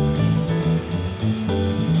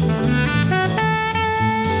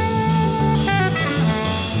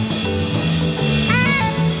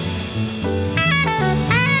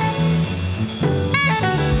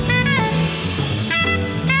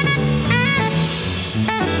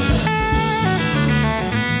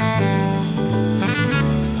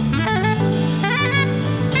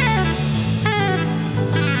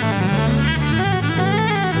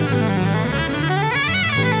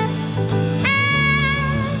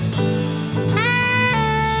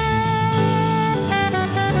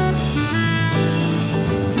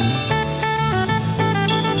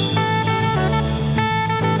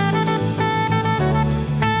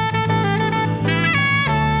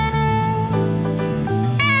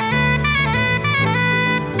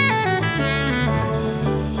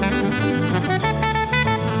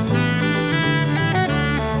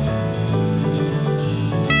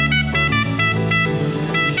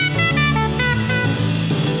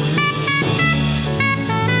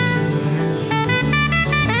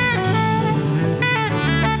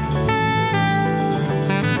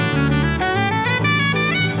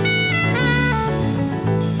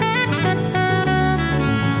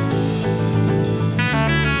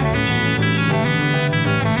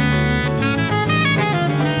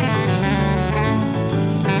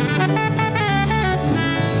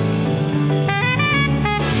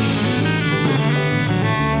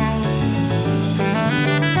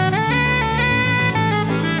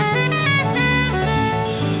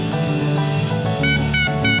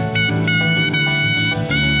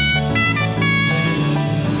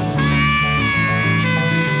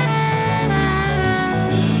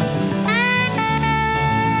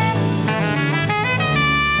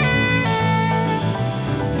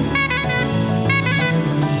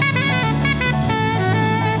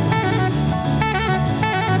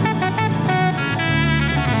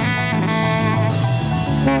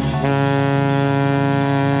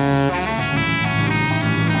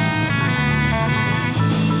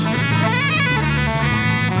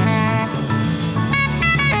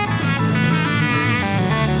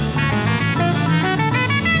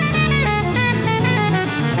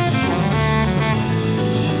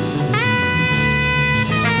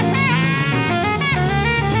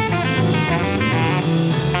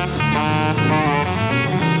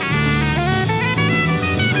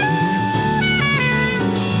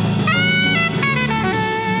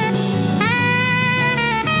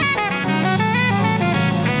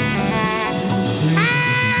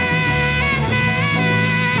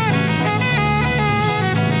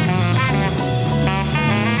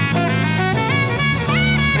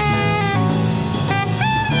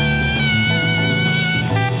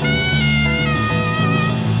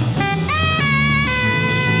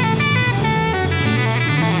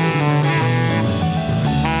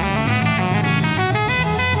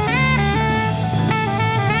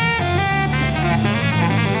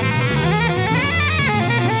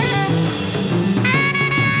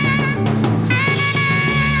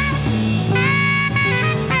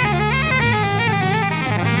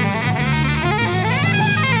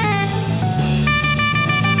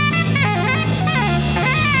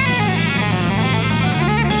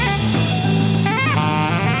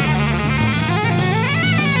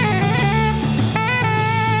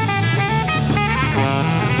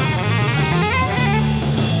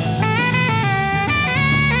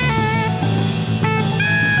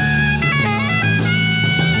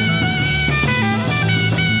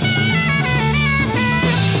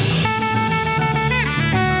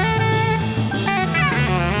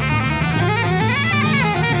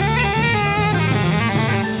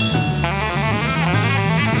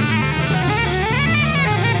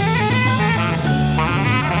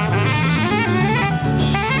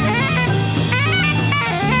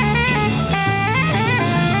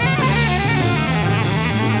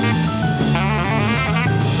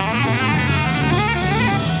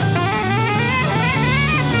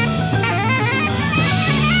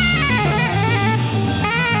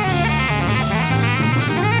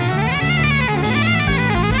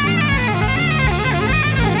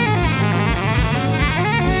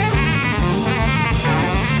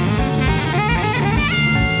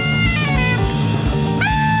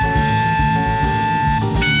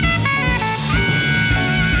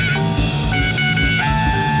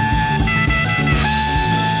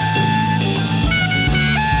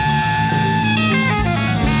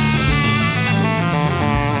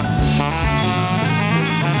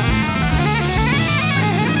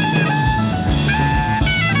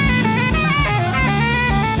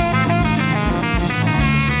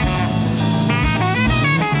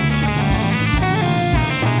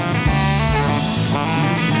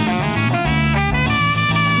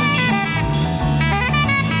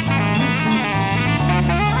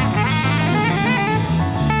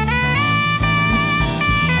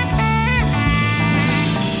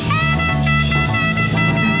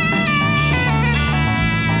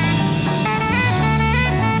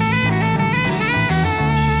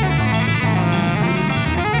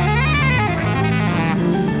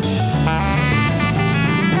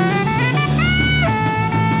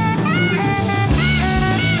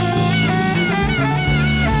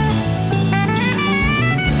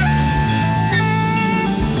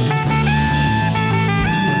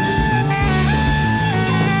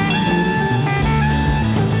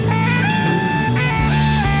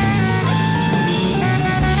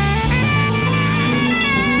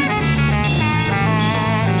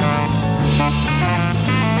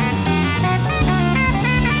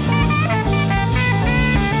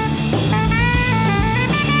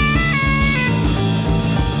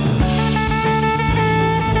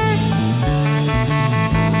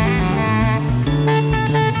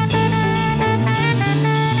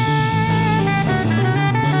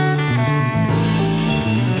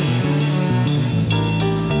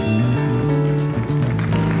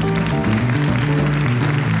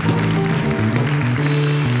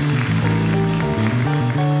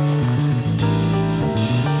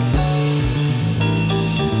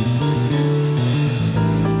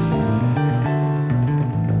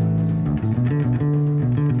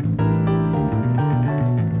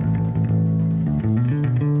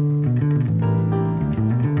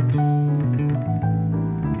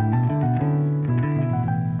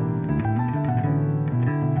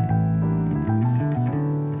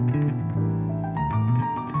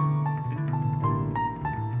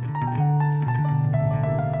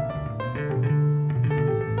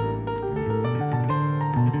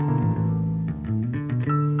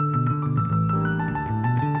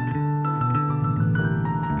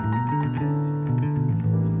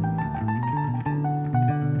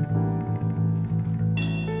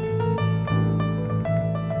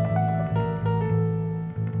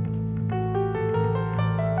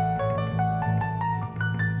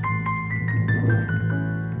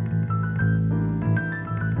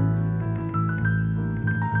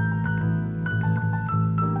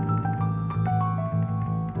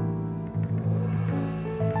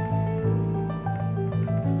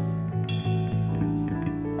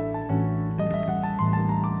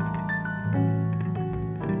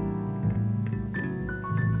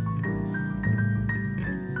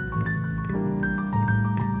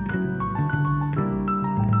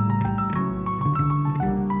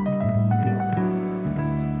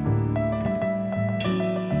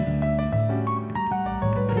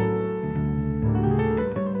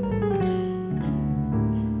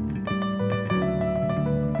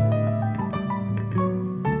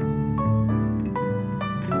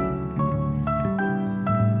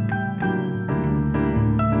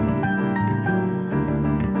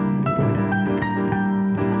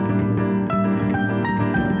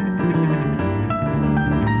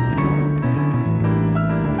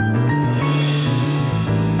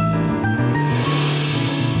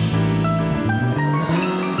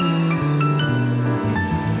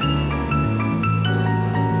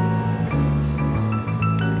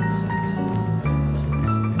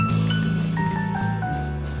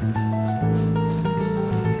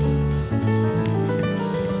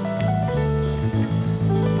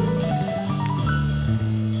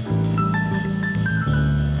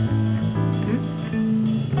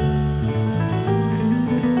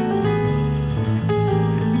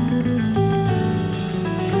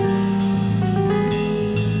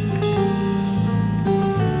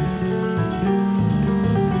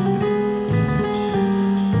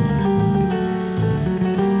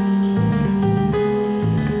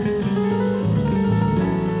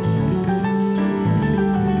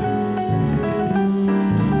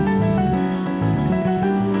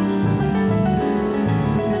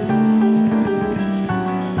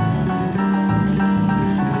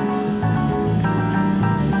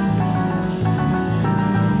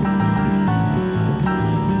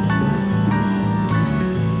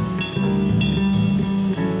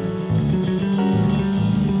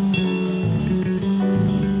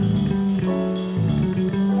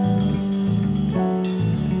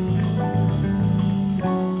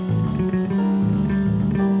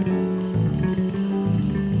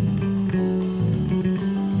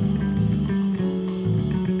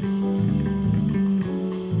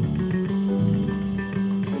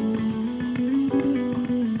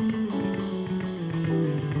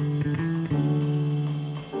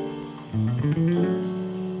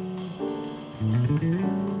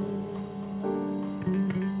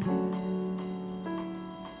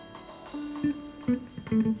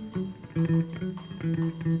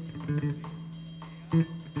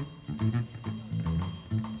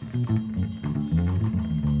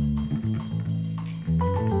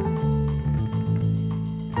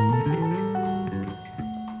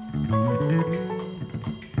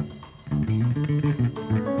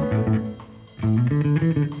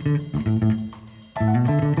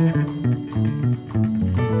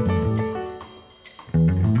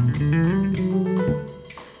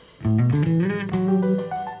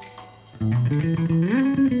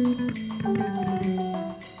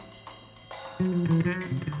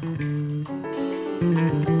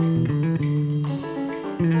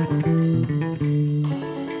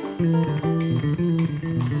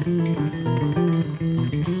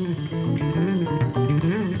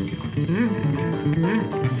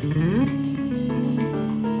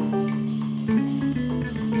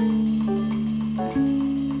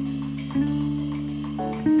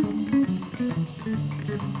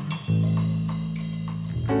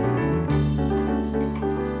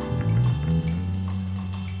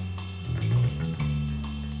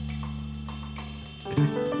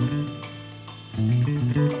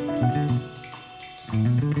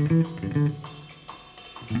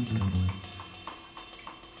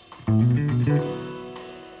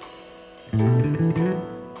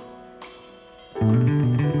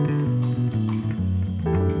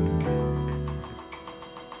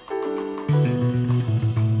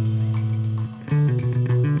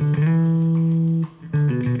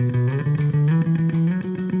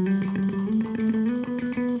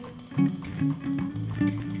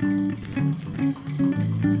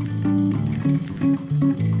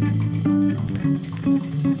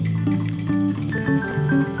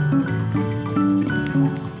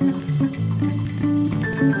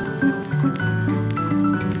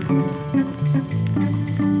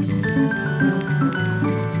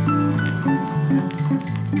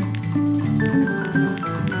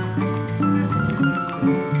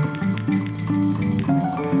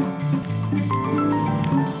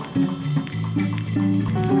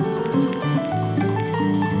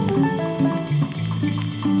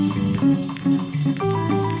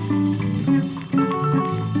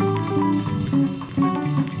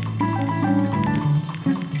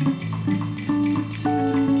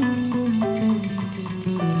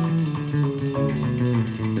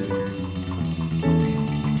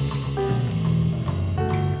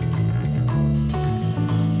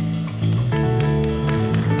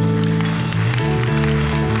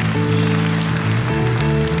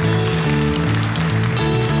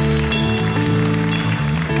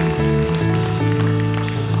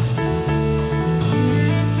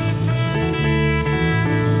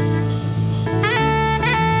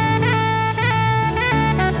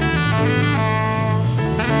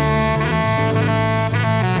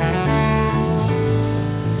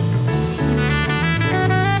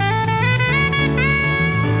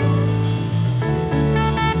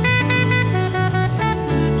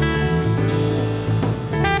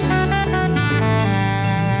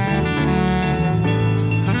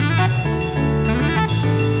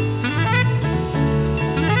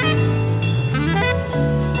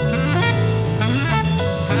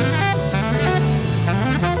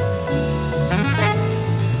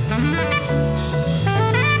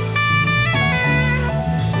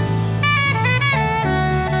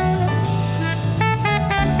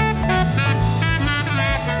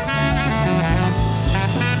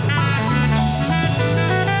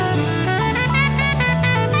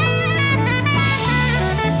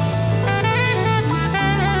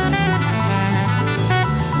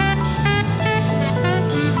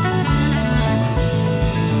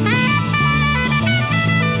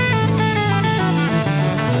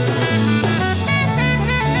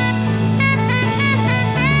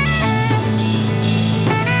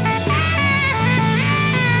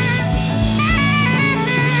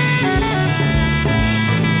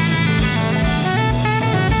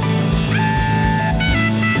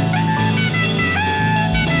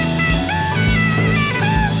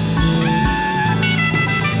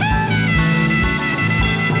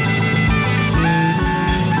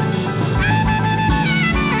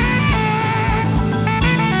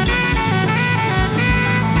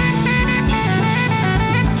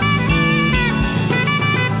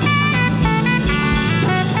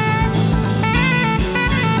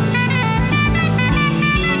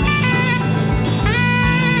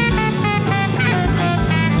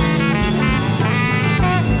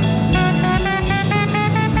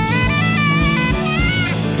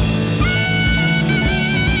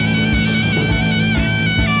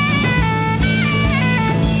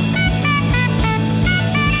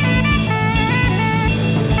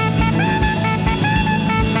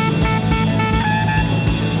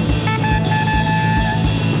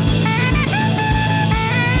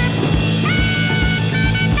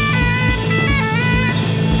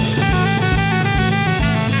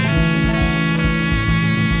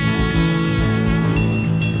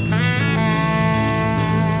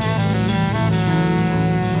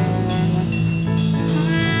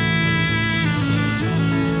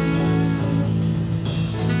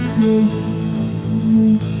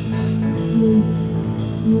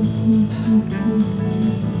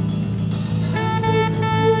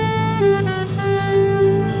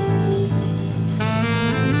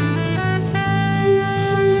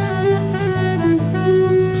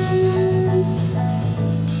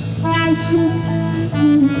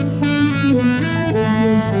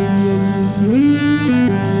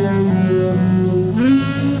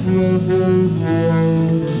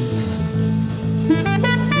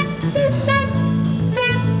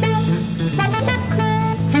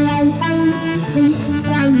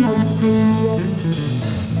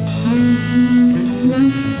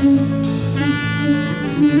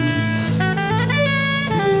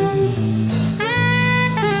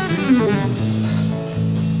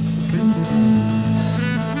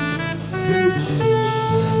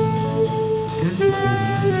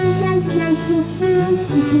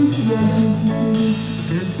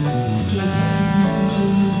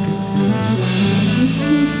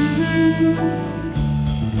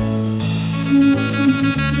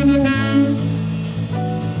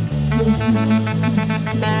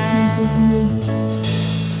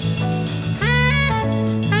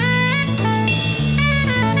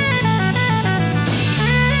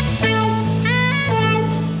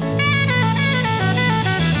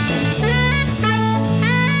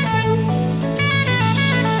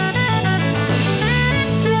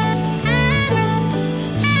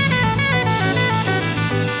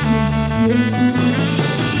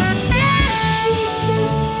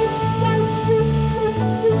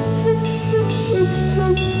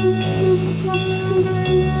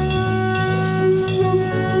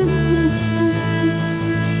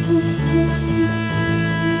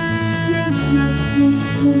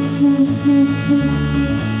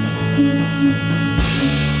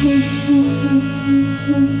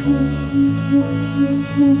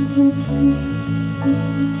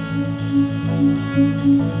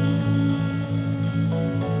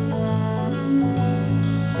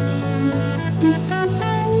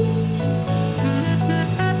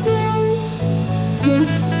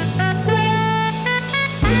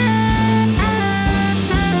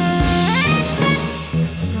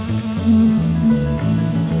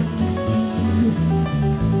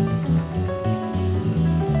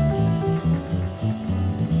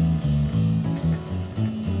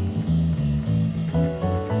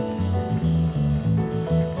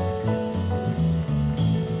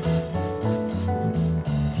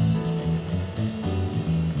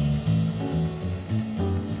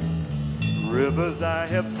Rivers I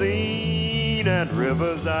have seen and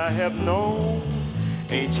rivers I have known,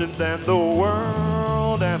 ancient than the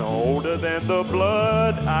world and older than the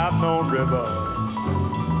blood. I've known rivers,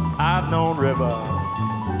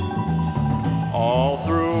 all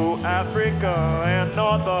through Africa and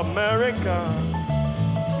North America,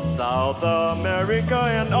 South America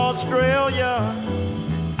and Australia.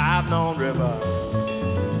 I've known rivers,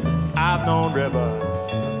 I've known rivers.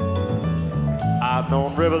 I've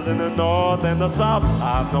known rivers in the north and the south.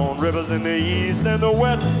 I've known rivers in the east and the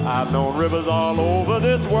west. I've known rivers all over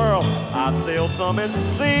this world. I've sailed some and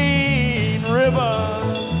seen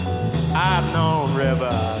rivers. I've known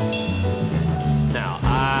rivers. Now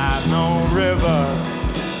I've known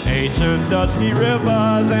rivers, ancient dusty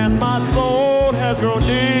rivers, and my soul has grown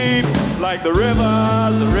deep like the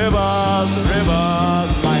rivers, the rivers, the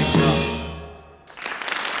rivers, like the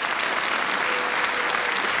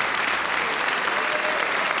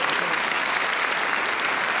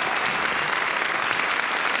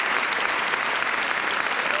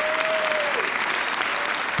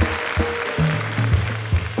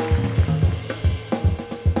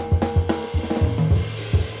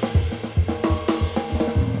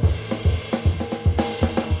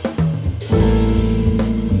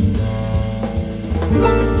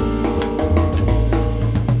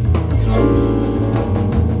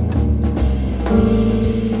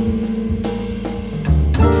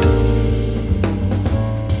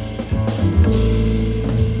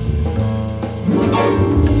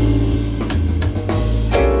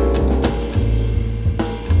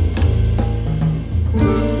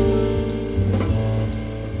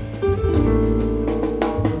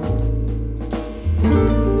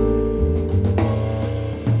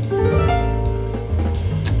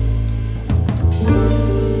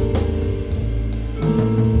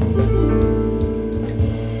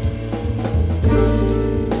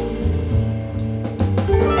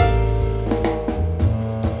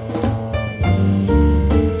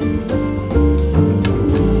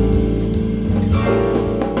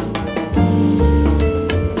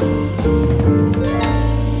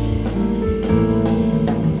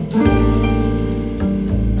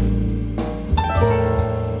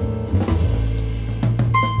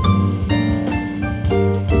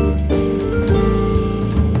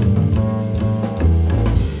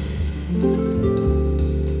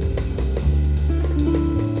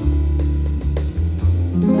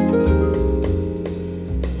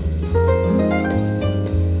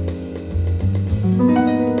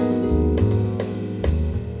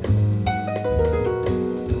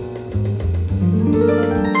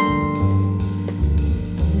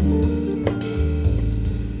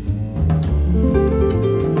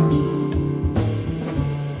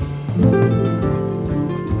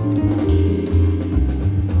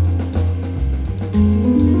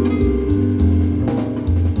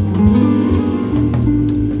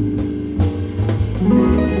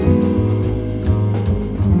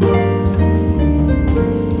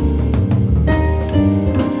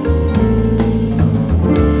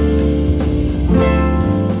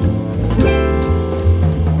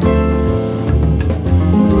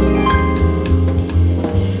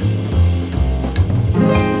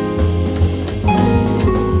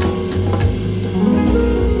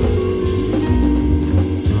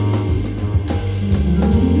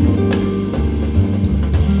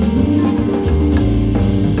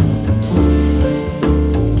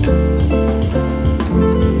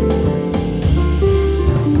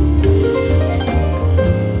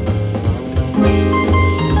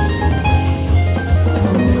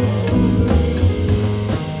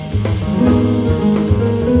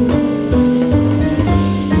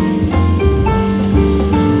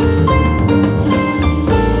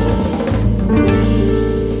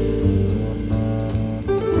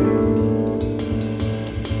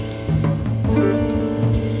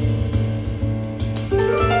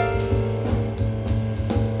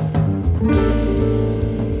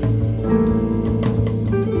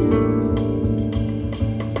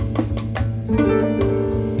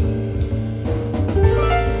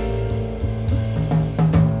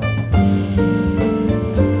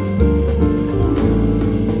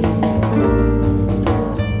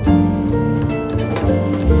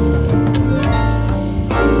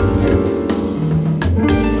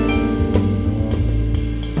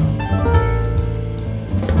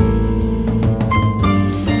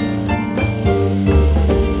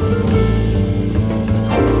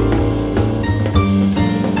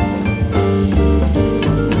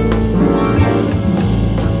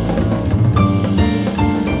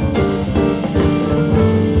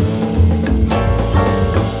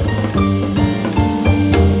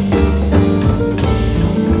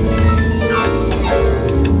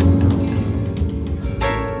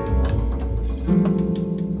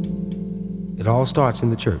all starts in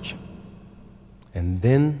the church. And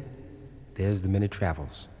then there's the many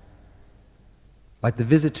travels. Like the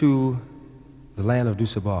visit to the land of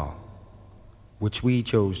Dusabal, which we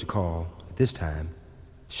chose to call, at this time,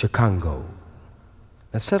 Chicago.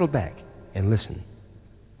 Now settle back and listen.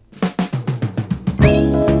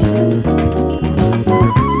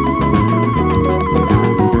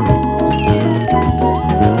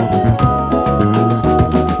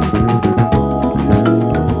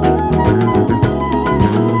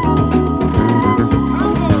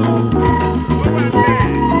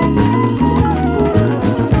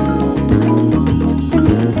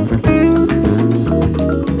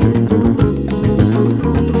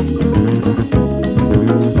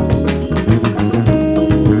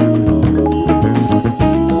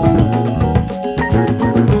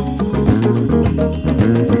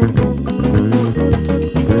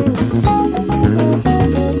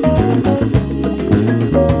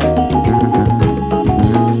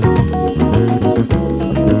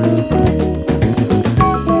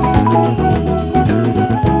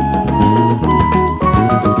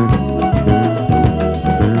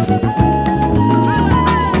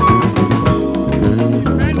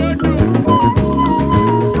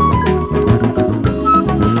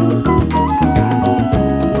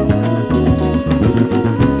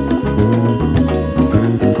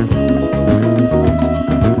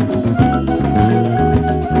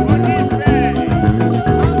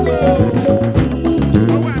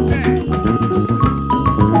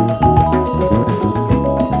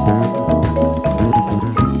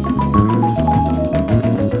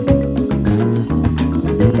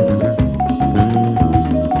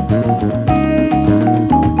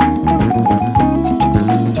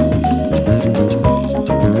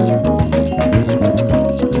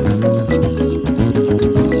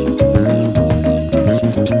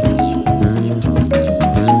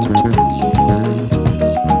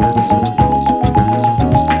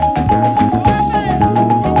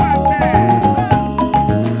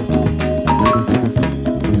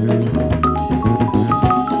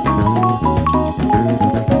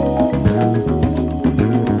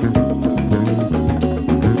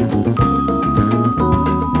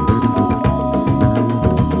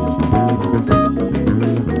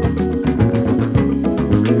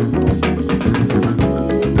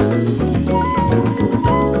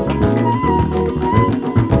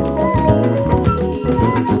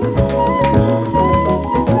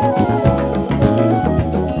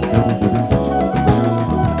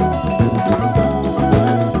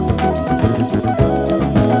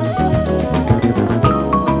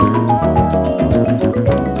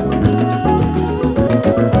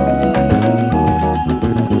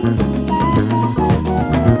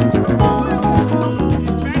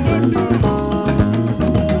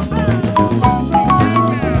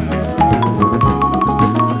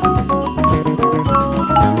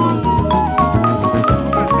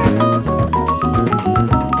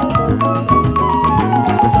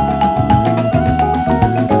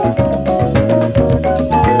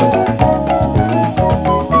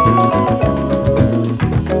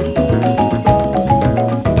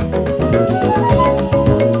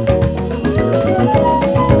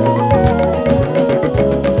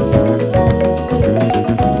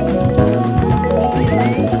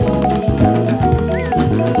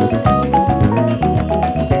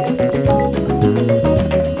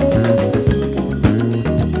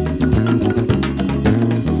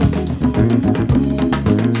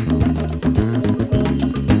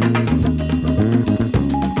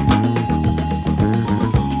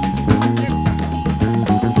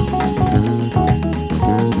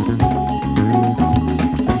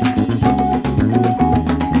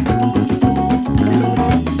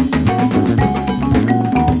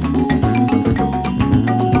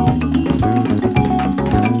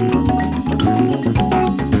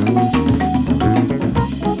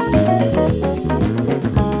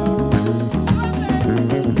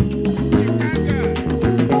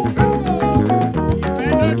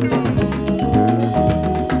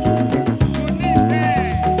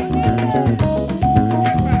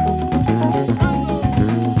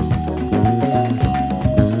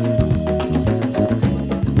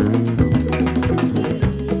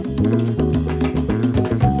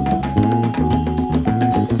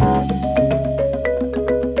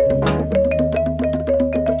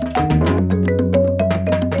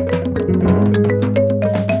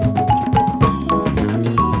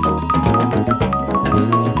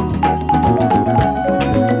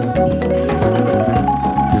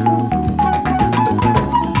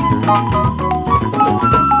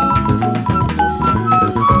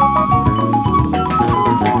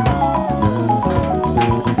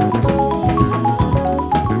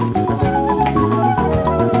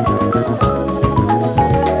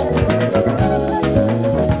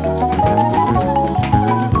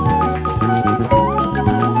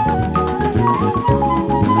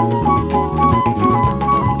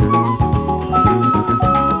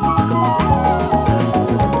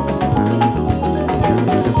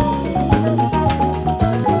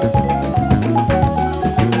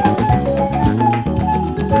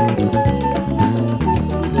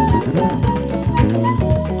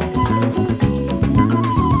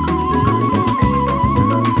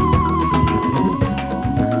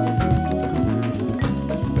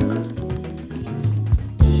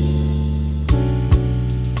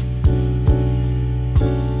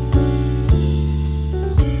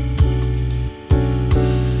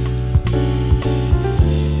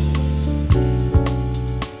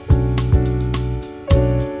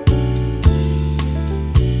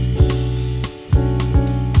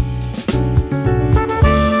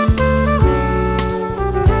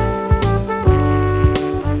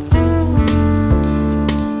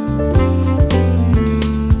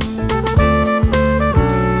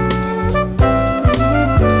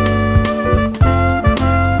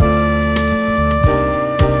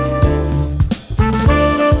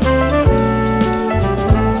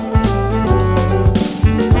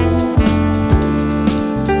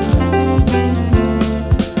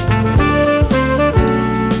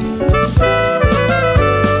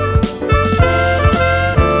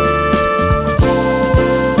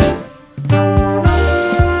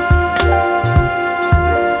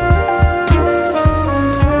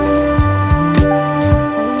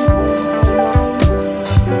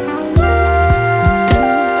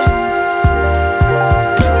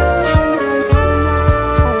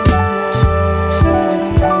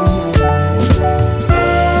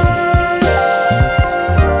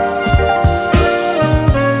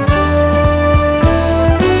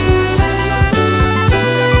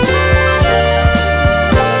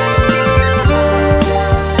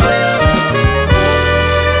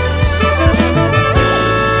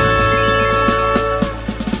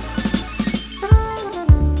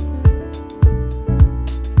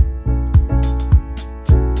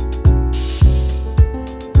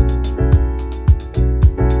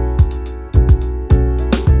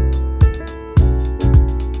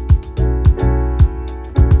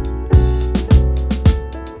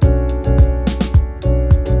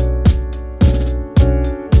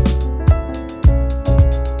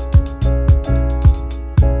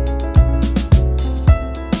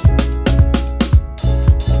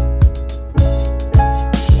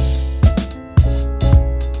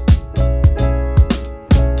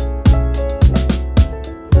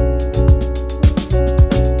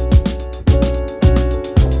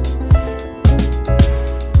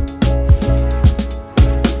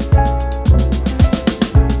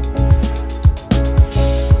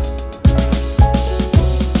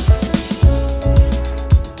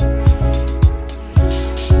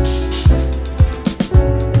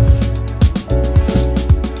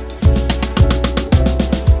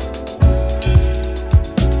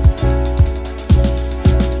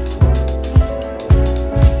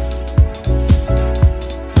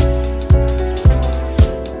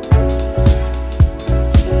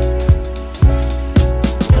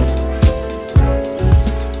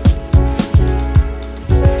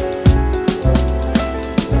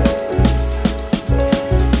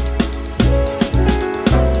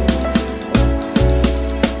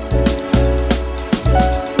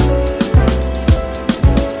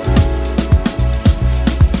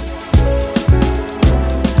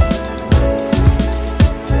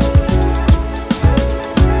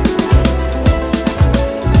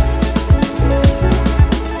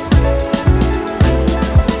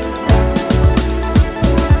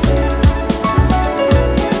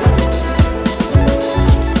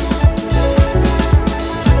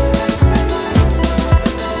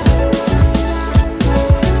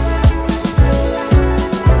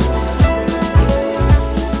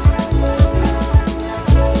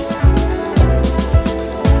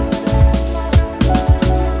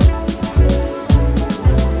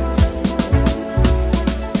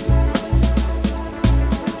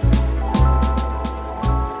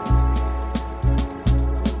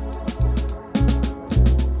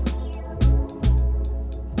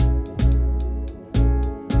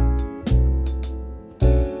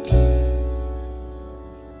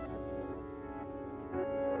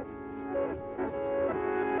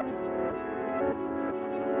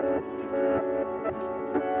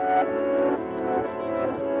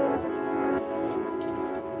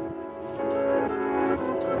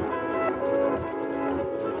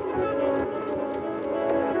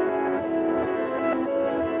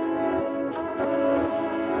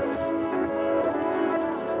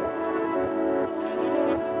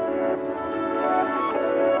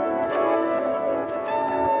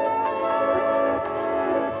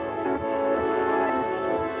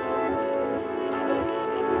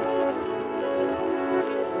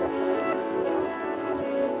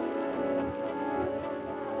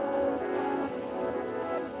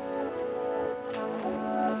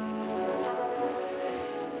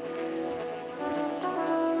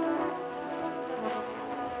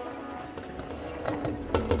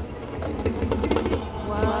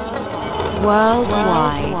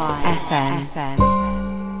 Worldwide FM.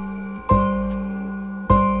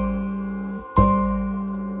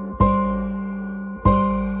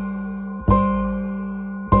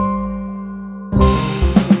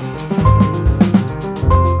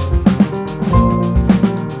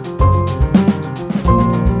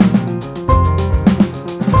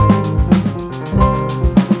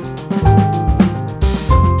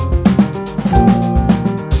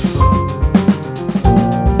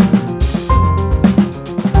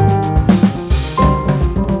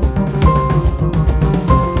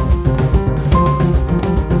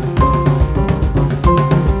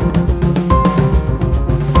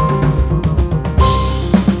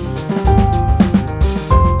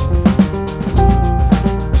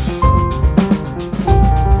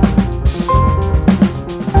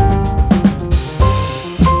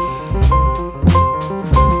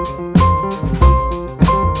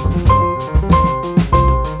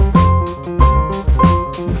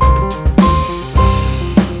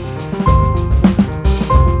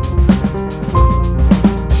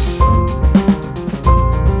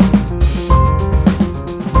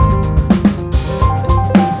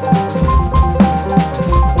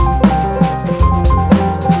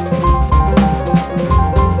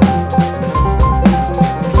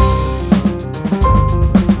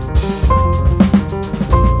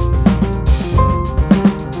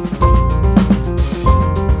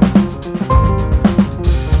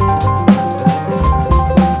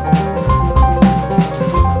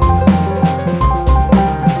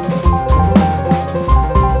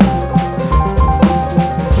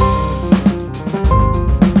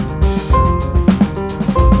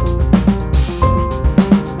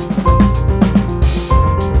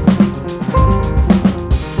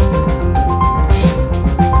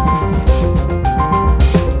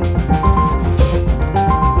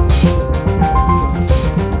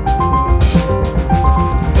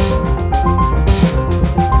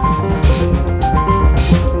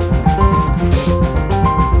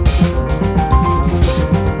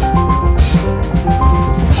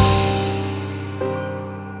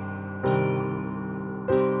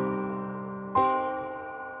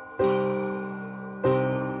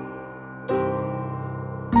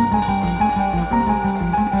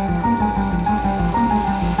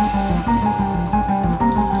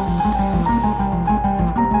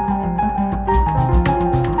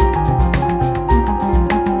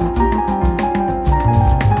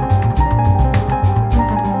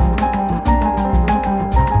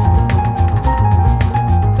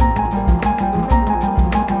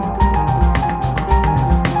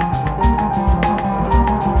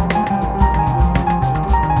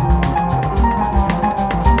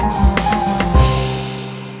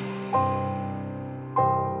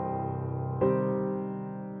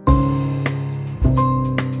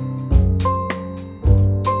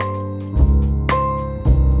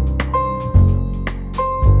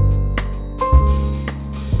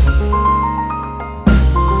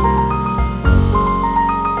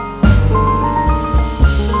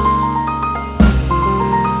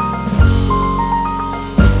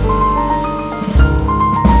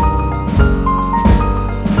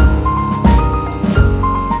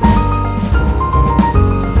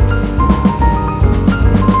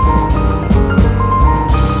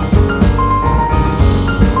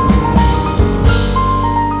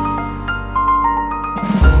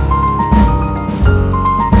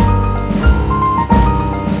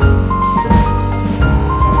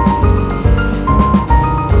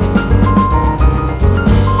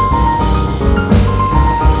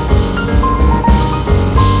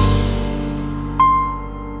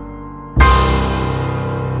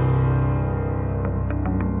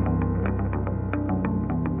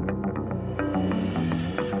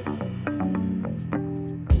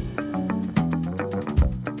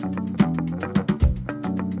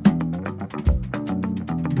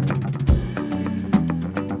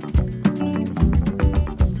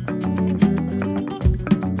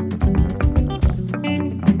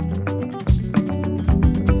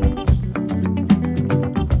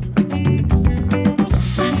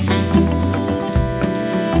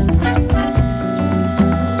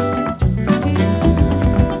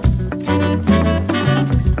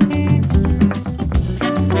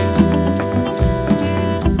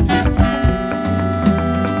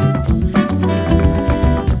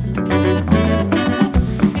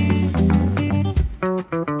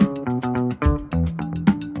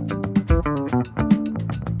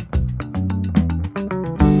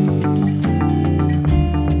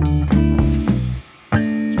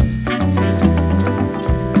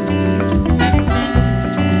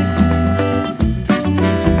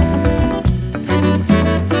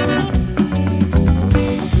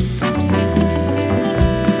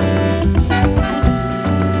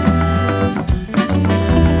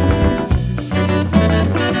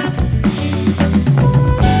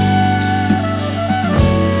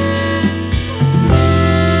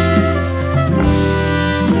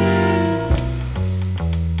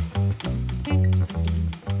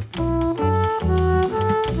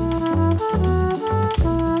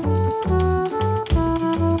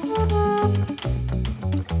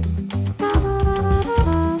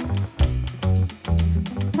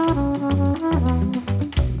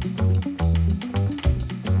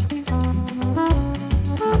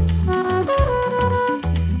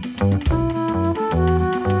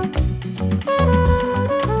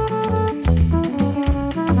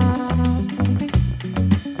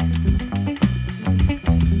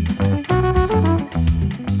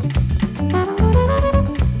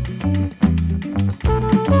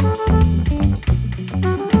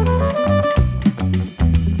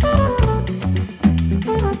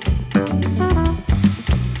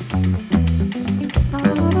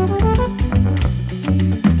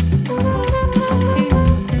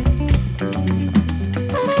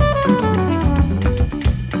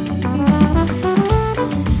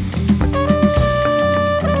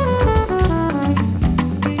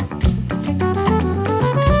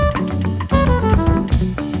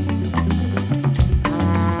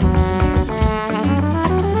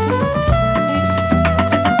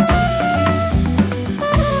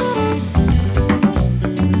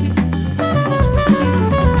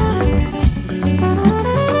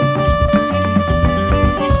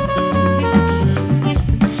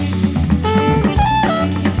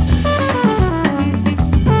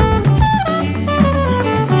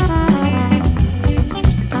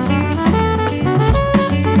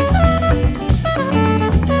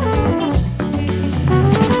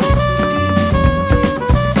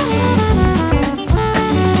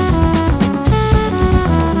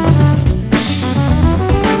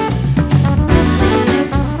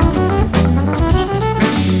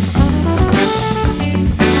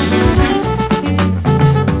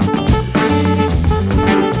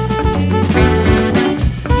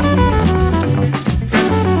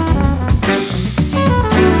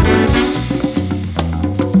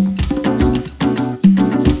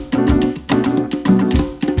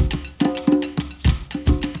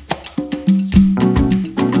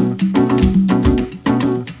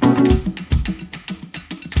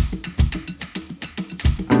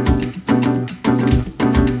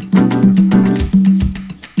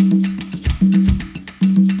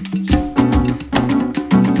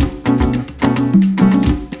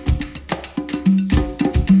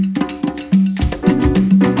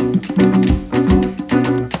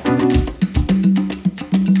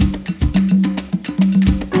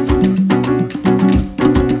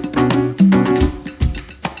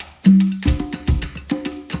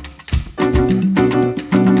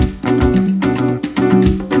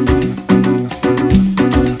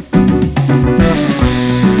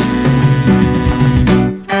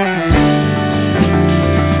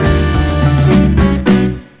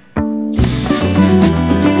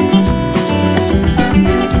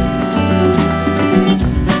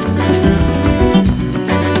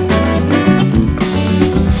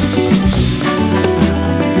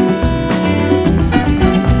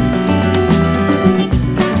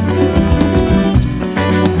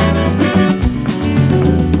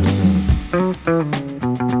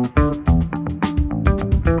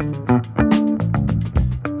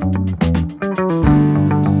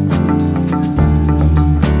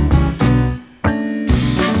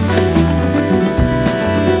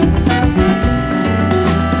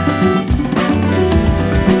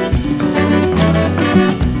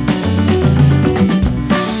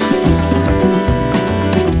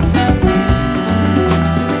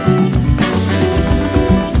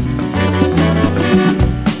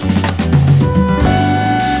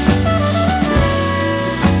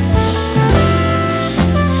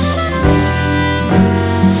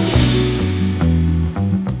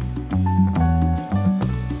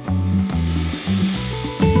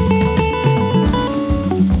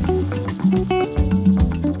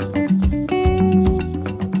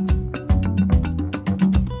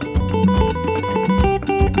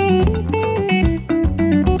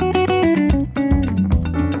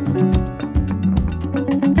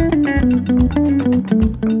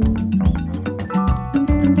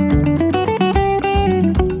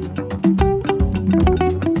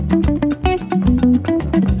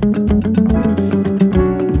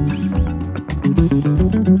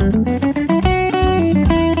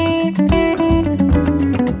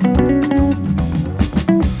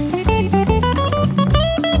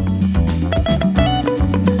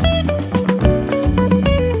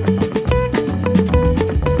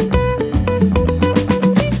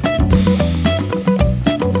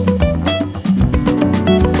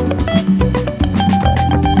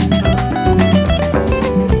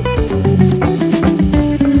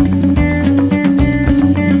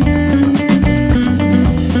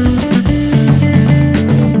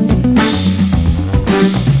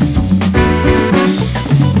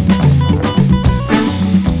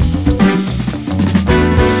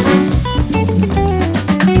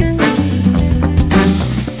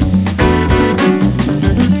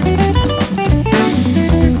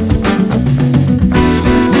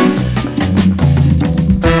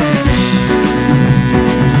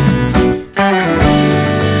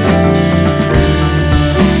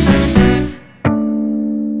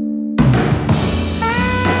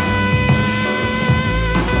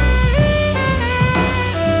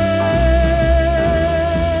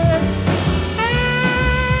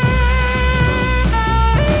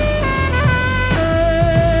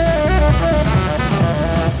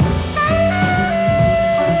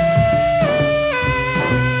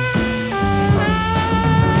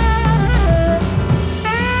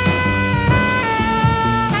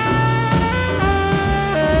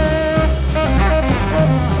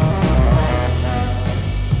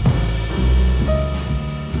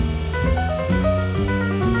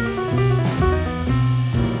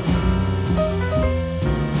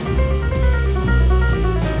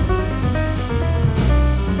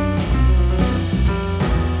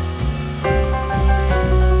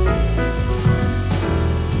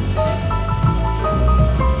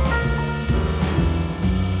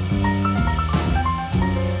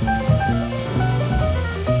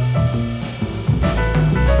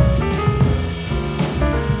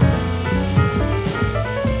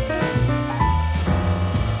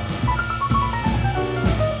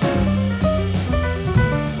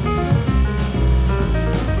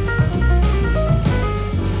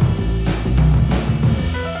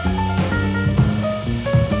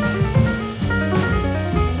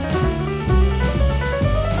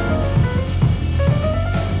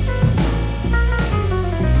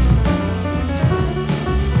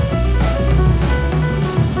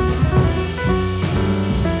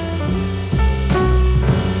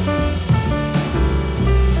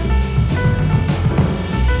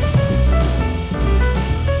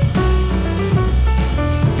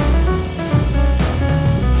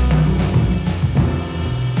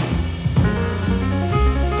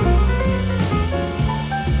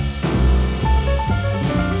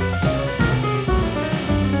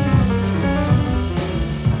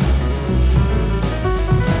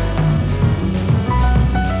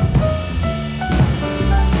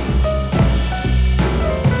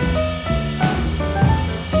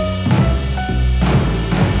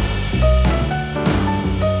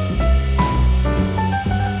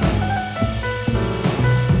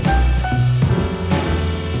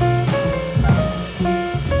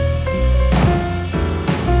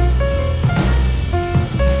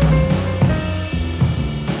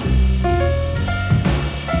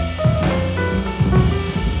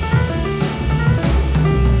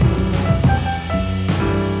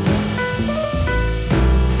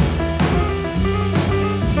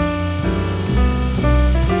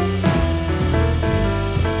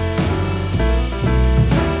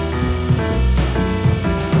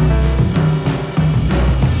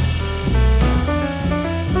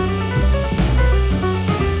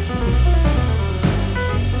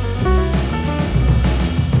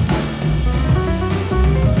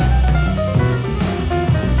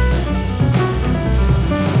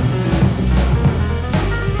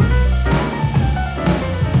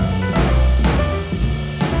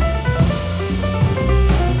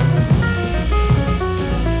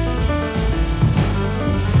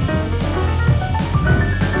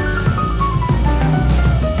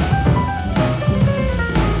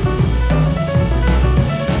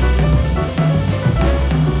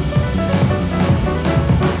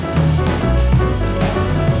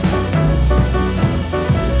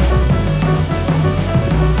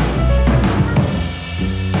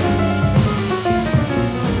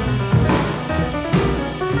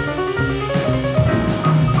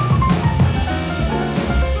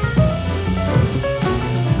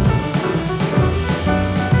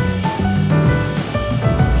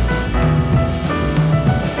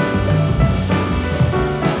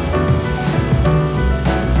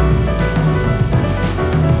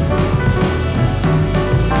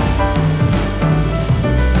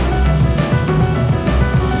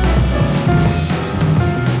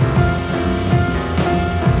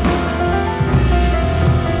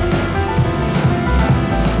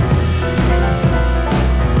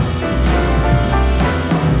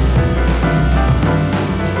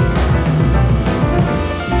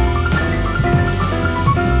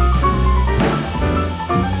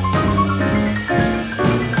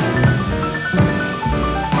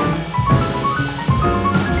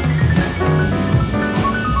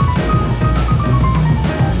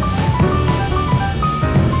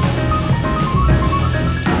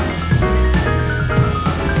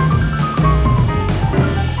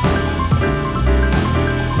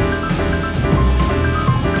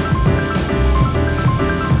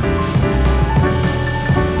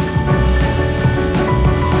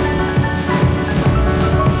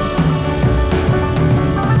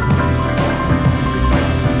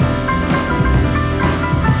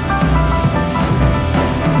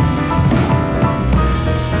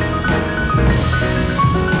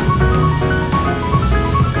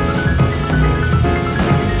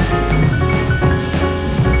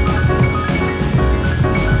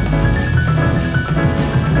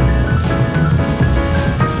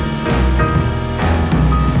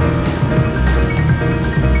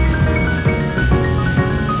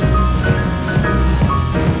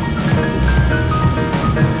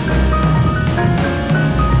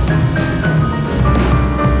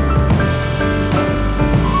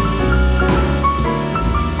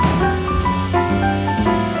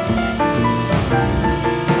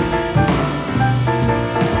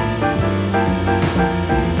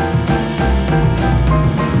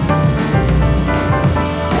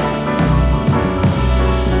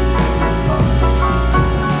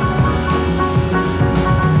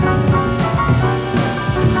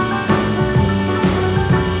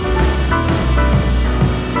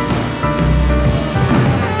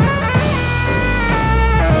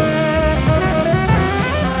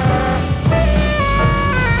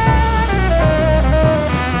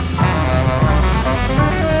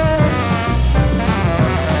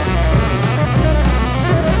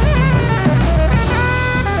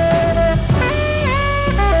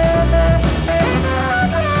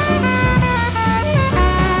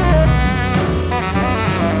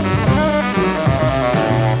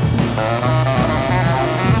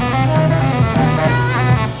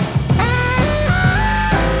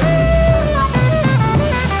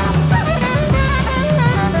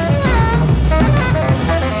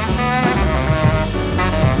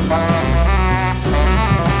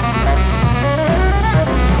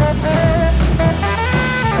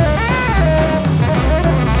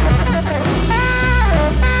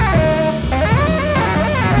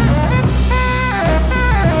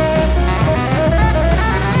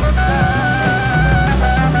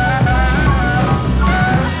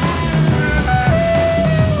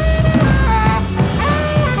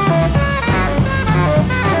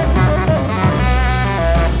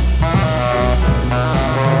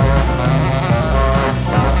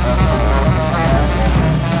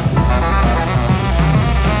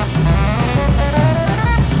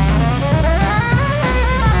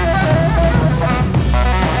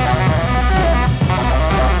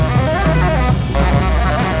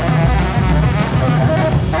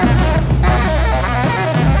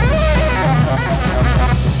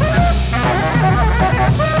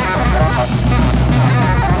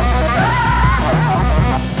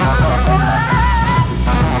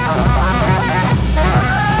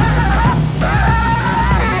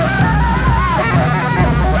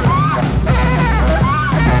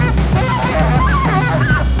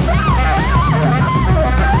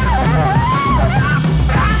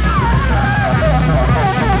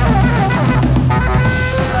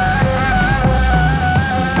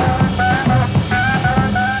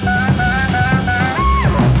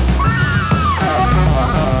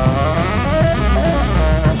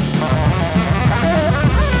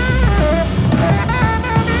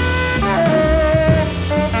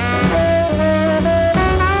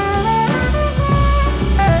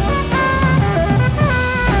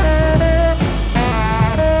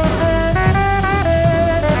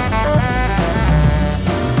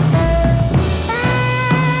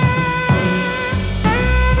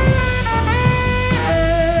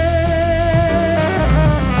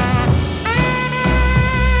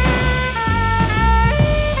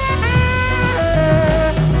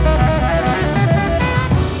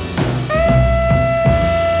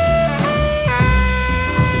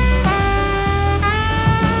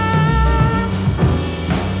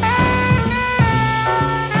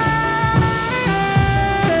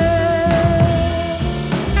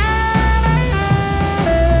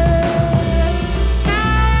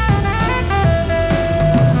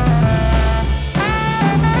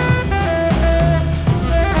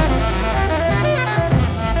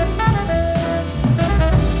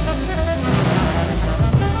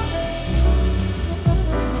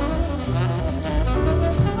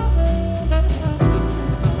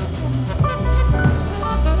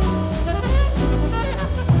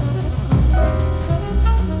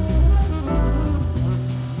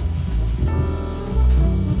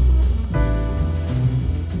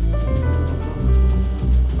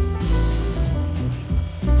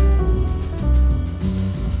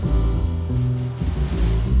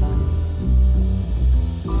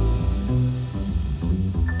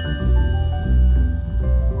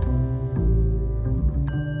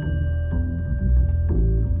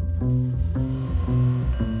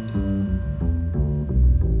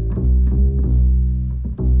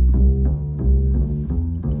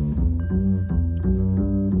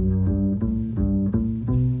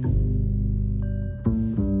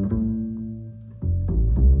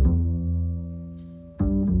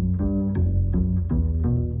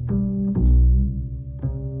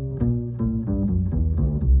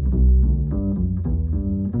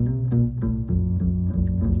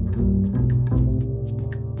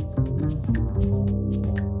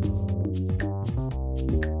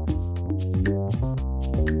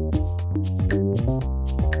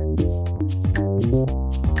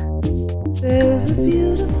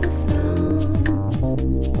 beautiful sound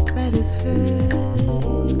that is heard.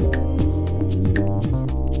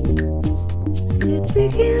 It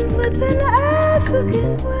begins with an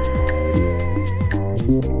African word.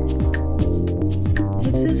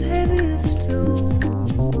 It's as heavy as stone.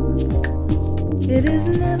 It is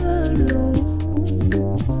never alone.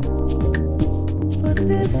 But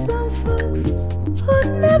there's some folks who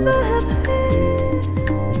never have heard.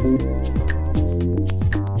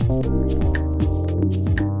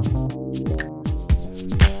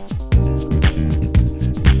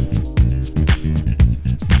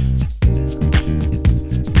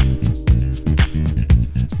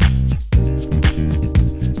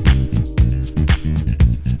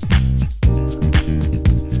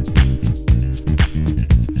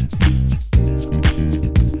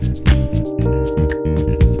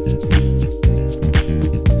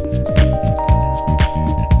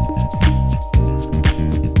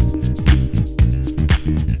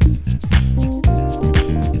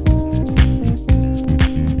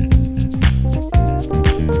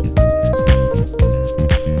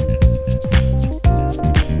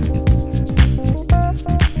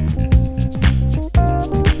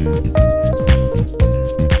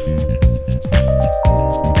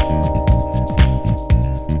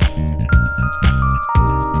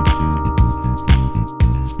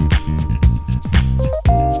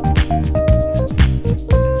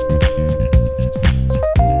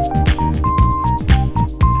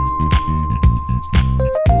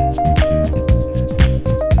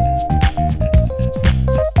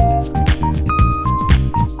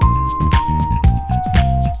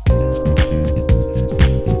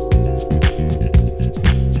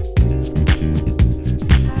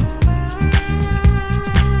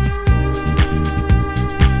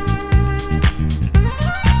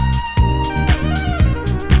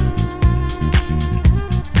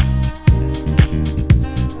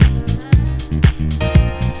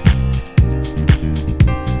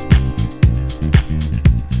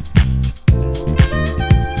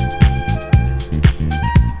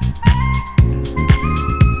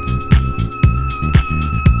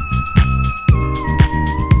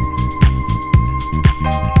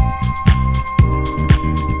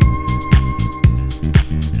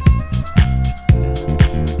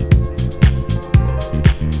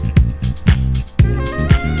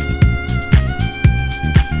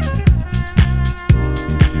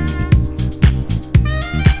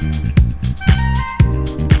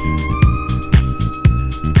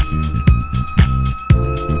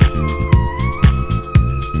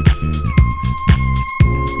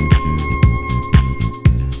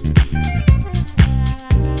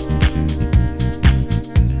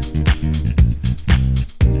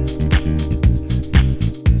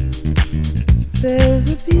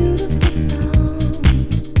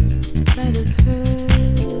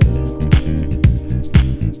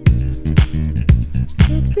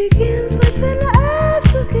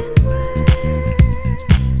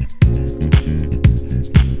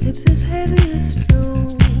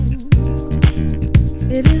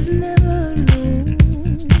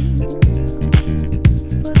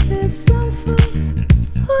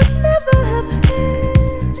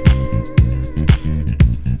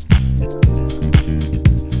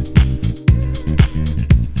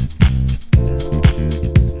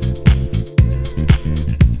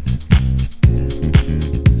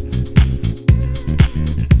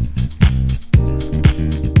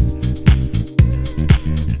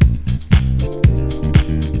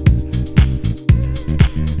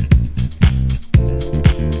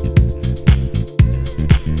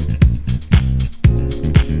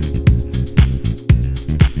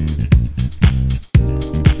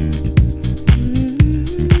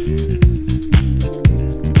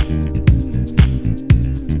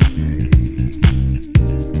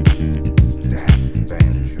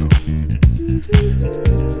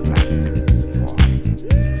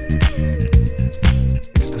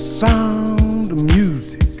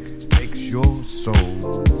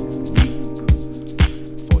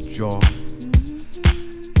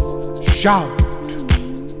 Shout,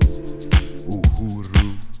 Uhuru,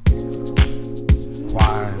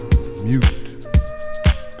 while mute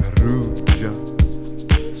Perugia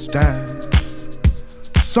stands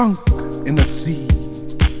sunk in a sea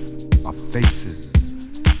of faces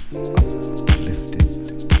uplifted,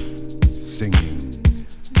 singing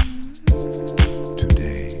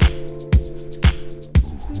today.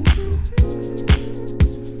 Uhuru,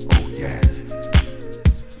 oh yeah,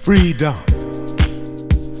 freedom.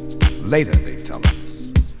 Later they tell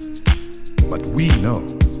us, but we know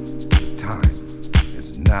the time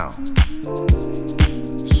is now.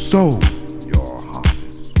 Sow your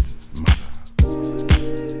harvest, mother.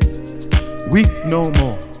 Weep no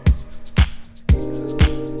more.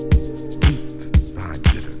 Reap thy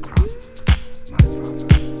bitter crop, my father.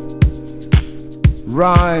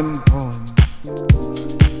 Rhyme poem.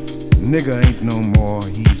 Nigger ain't no more,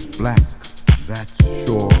 he's black, that's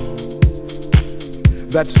sure.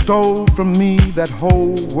 That stole from me that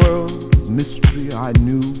whole world mystery I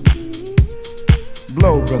knew.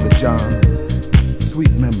 Blow, Brother John,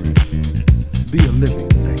 sweet memory, be a living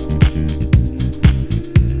thing.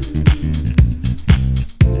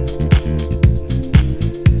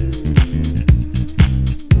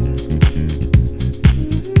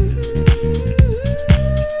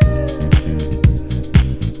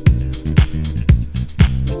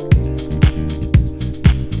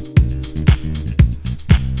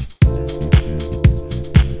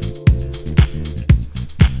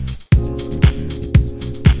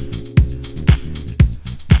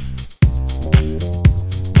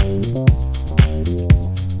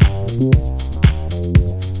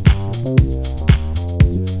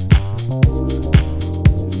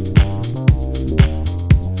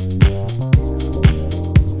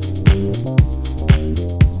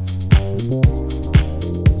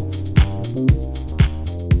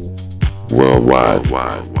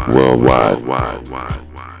 Worldwide.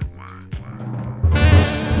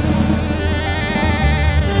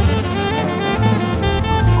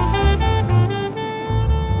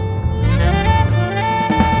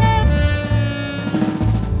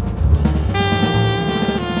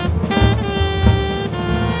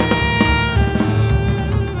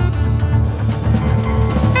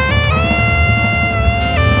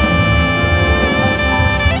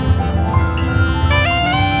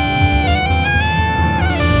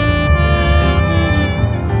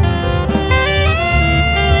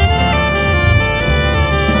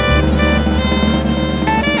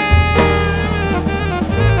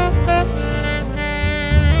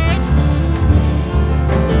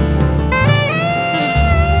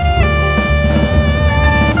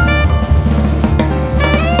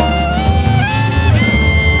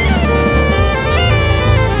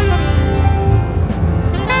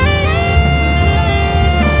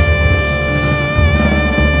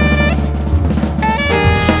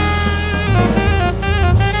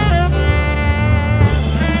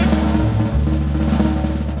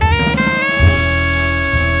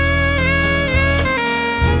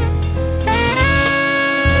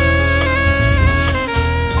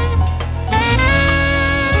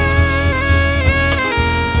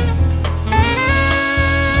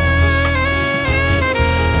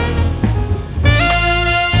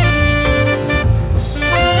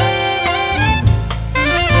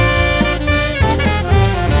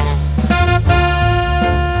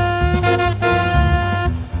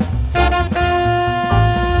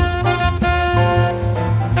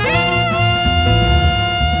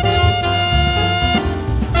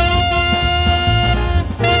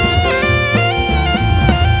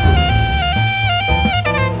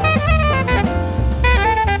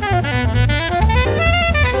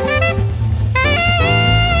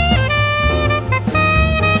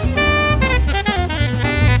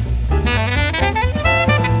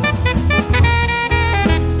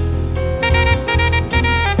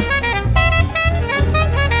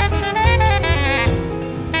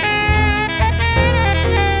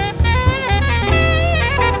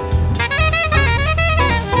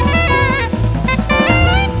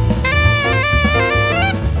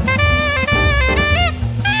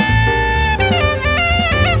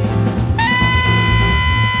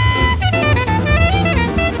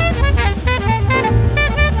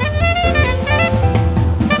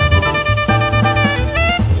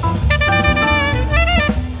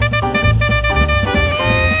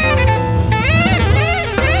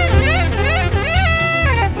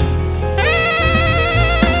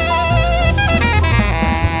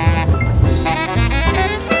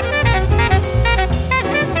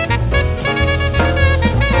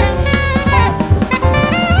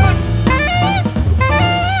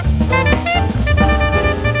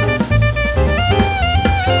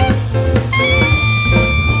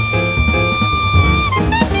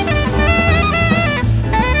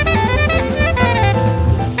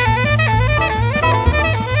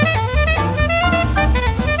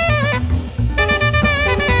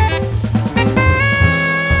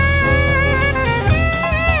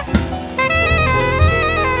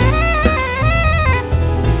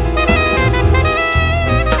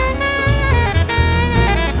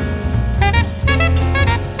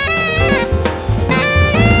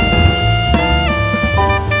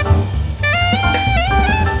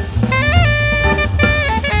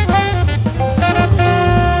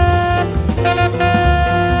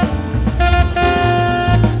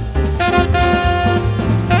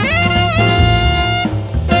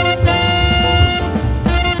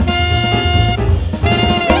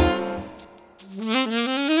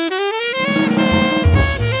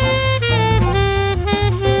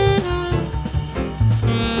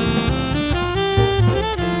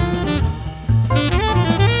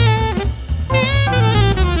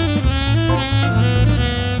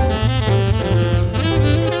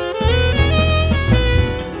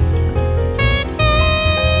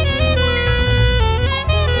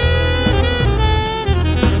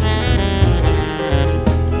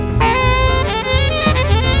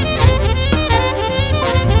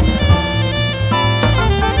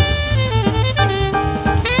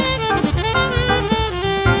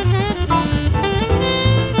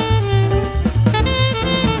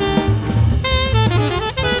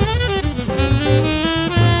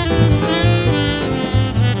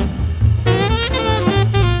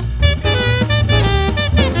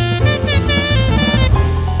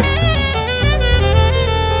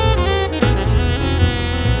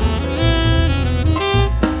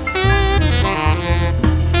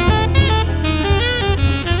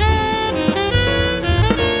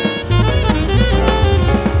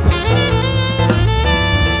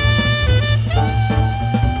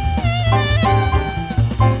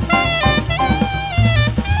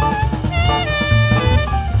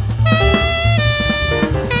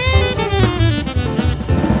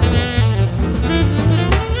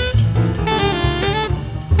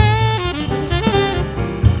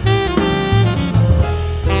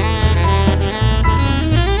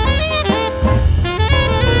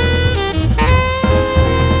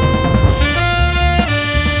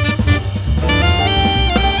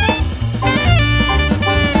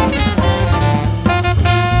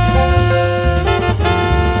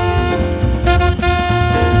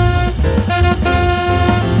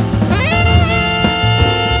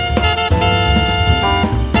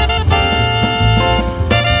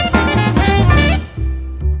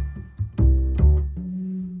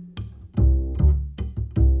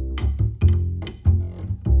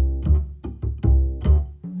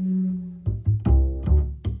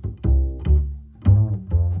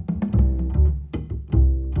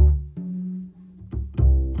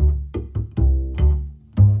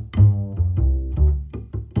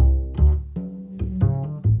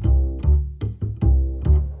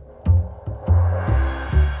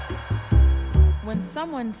 when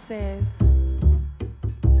someone says,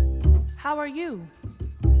 "How are you?"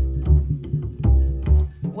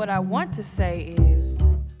 What I want to say is,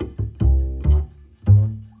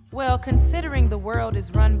 well, considering the world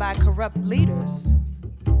is run by corrupt leaders,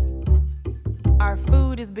 our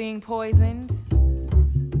food is being poisoned,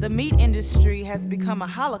 the meat industry has become a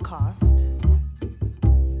holocaust,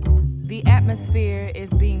 the atmosphere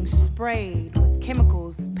is being sprayed with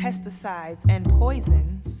chemicals, pesticides, and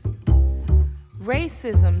poisons,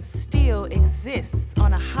 racism still exists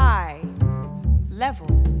on a high level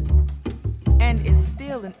and is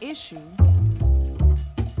still an issue.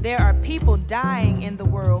 There are people dying in the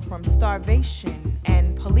world from starvation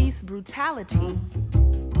and police brutality,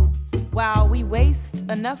 while we waste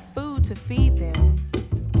enough food to feed them.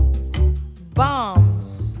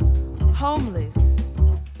 Bombs, homeless,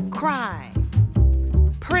 crime,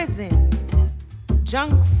 prisons,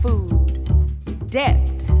 junk food, debt,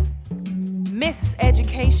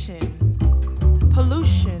 miseducation,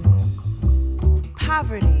 pollution,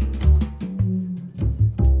 poverty,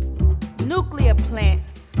 nuclear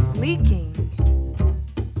plants leaking.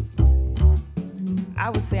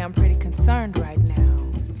 I would say I'm pretty concerned right now.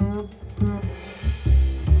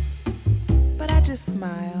 But I just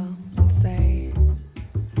smile and say,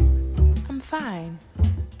 I'm fine.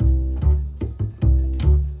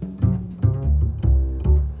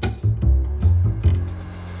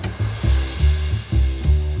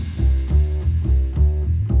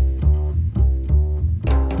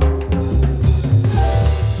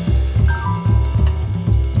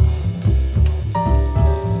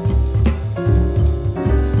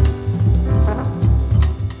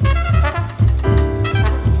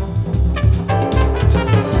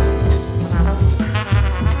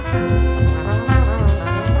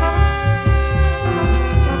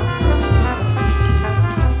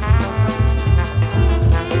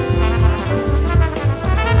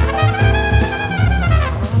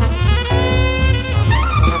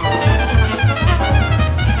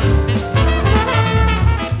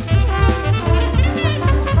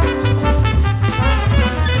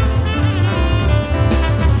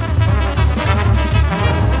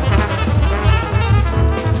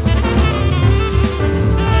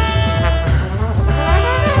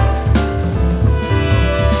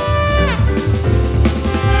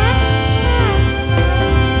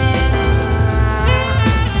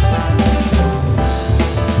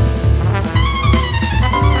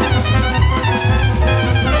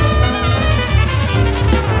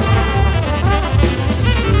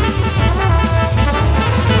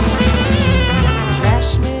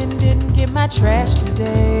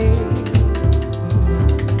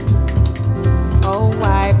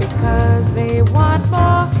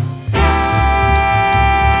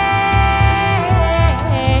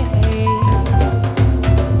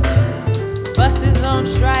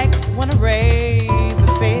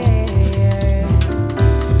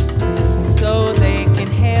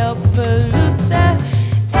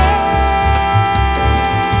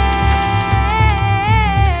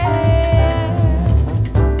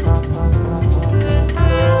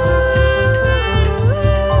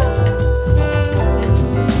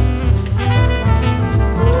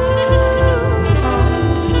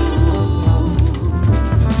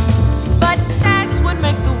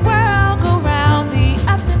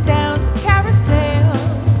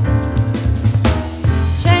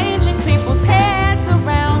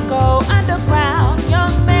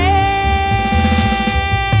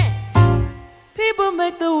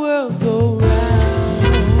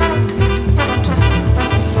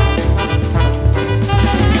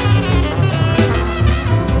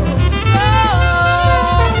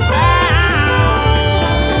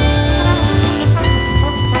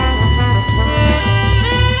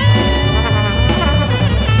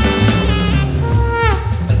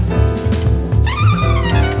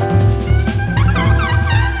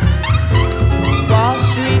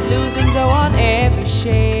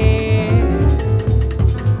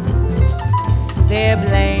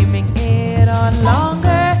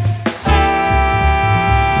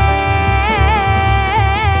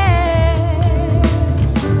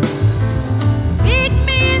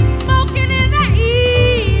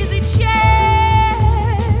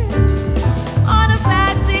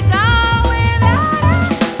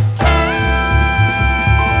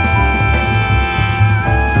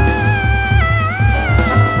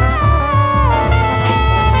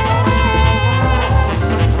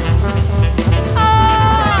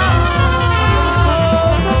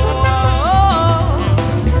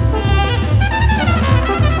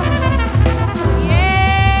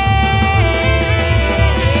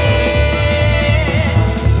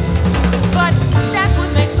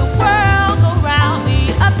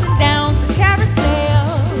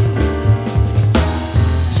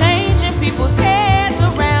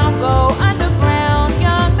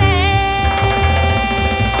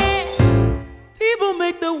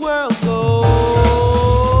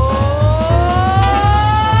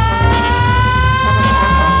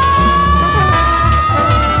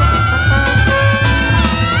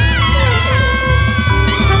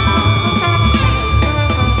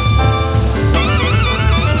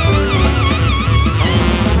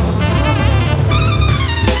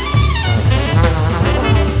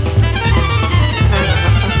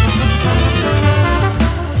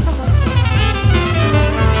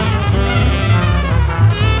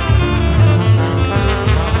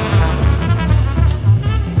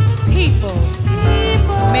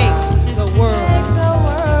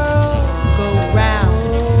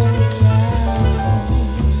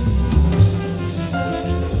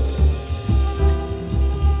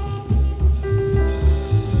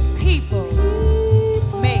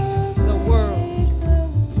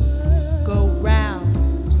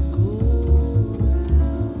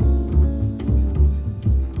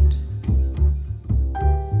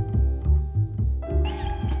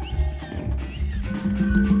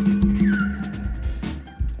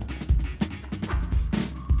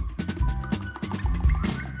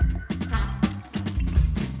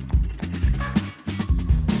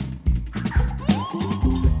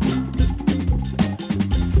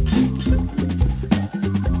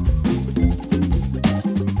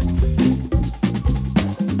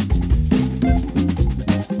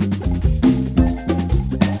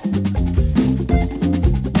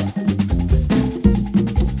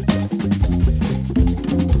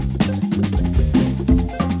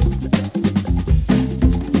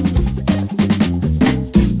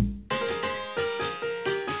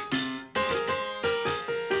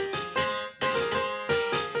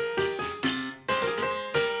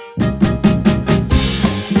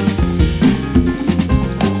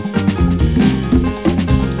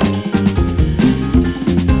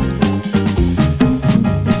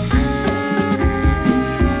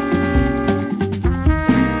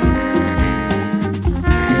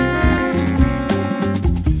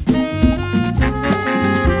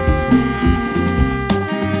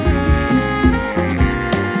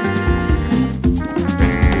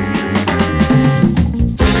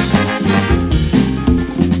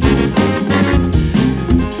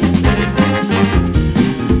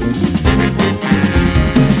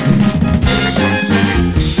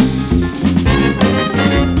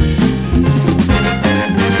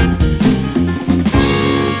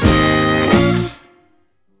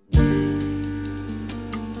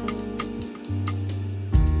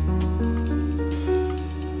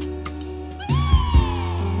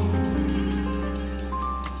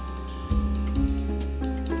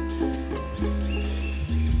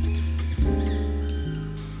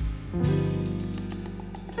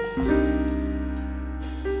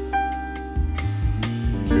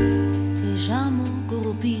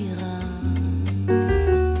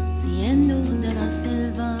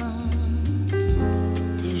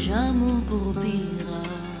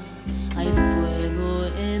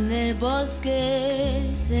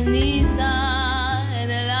 bosque ceniza en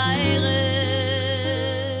el aire.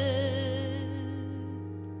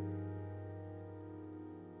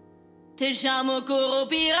 Te llamo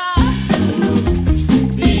Curupira.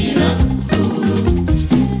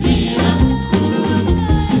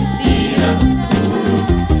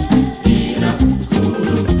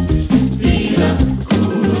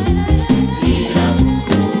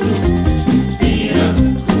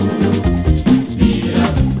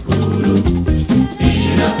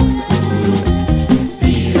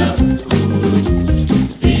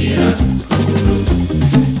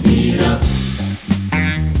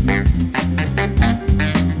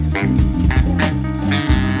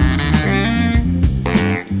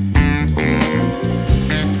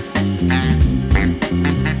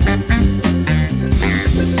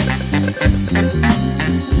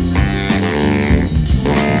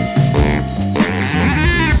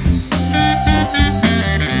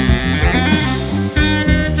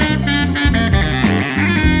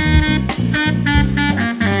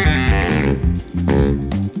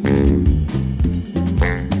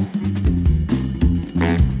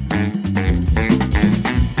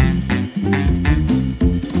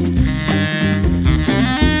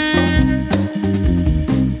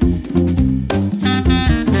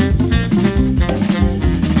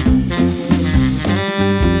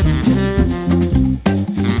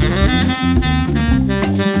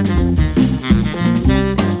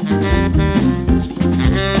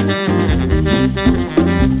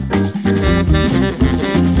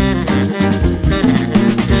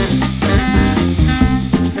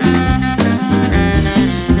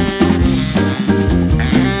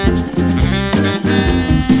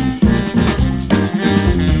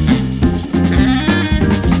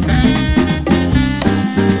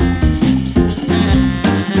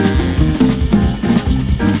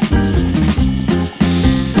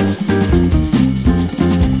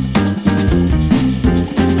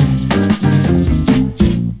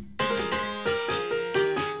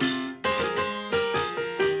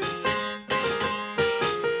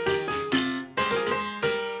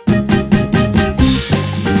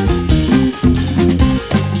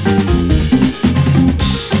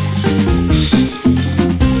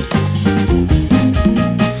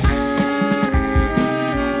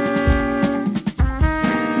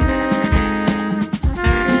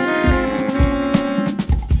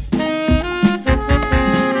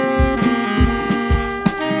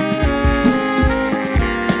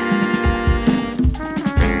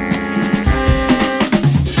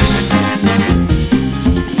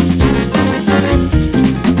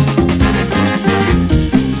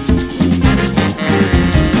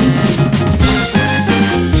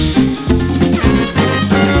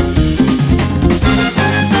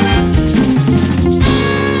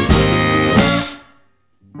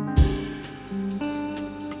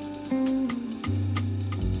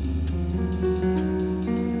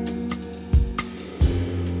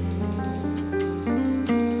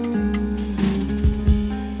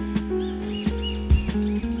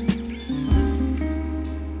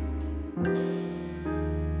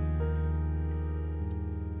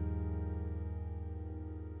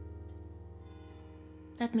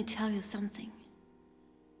 Let me tell you something.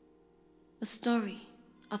 A story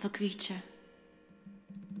of a creature.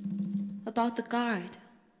 About the guard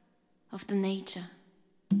of the nature.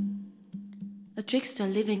 A trickster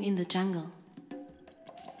living in the jungle.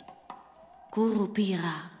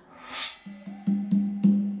 Curupira.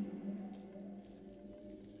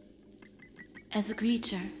 As a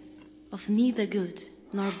creature of neither good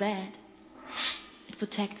nor bad, it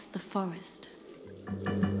protects the forest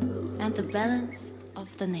and the balance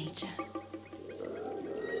of the nature.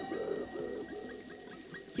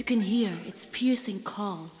 You can hear its piercing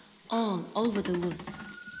call all over the woods.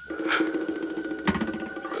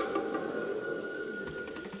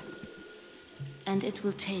 And it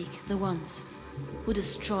will take the ones who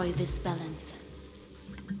destroy this balance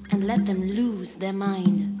and let them lose their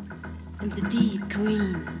mind in the deep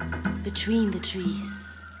green between the trees.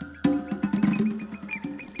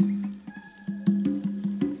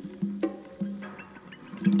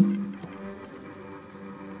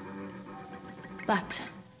 But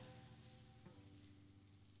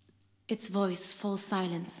its voice falls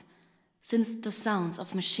silence, since the sounds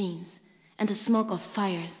of machines and the smoke of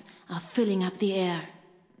fires are filling up the air.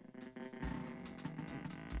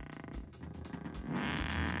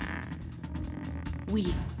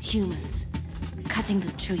 We humans, cutting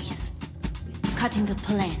the trees, cutting the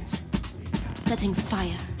plants, setting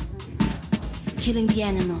fire, killing the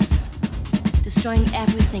animals, destroying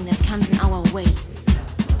everything that comes in our way,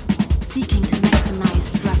 seeking to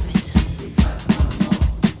maximize profit.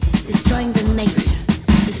 This nature,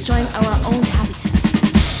 destroying our own habitat,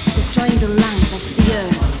 destroying the lungs of the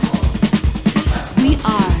earth. We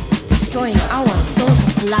are destroying our source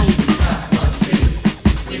of life.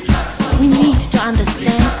 We need to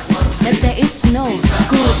understand that there is no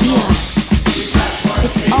good here.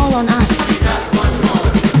 It's all on us.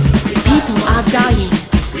 People are dying,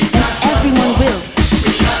 and everyone will,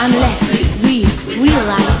 unless we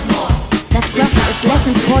realize that profit is less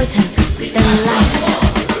important than life.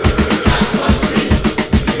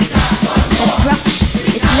 That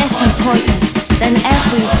profit is less important than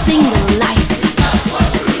every single life.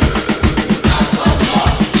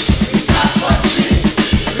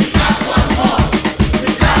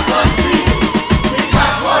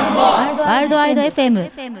 Worldwide FM.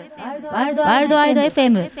 Worldwide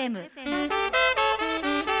FM.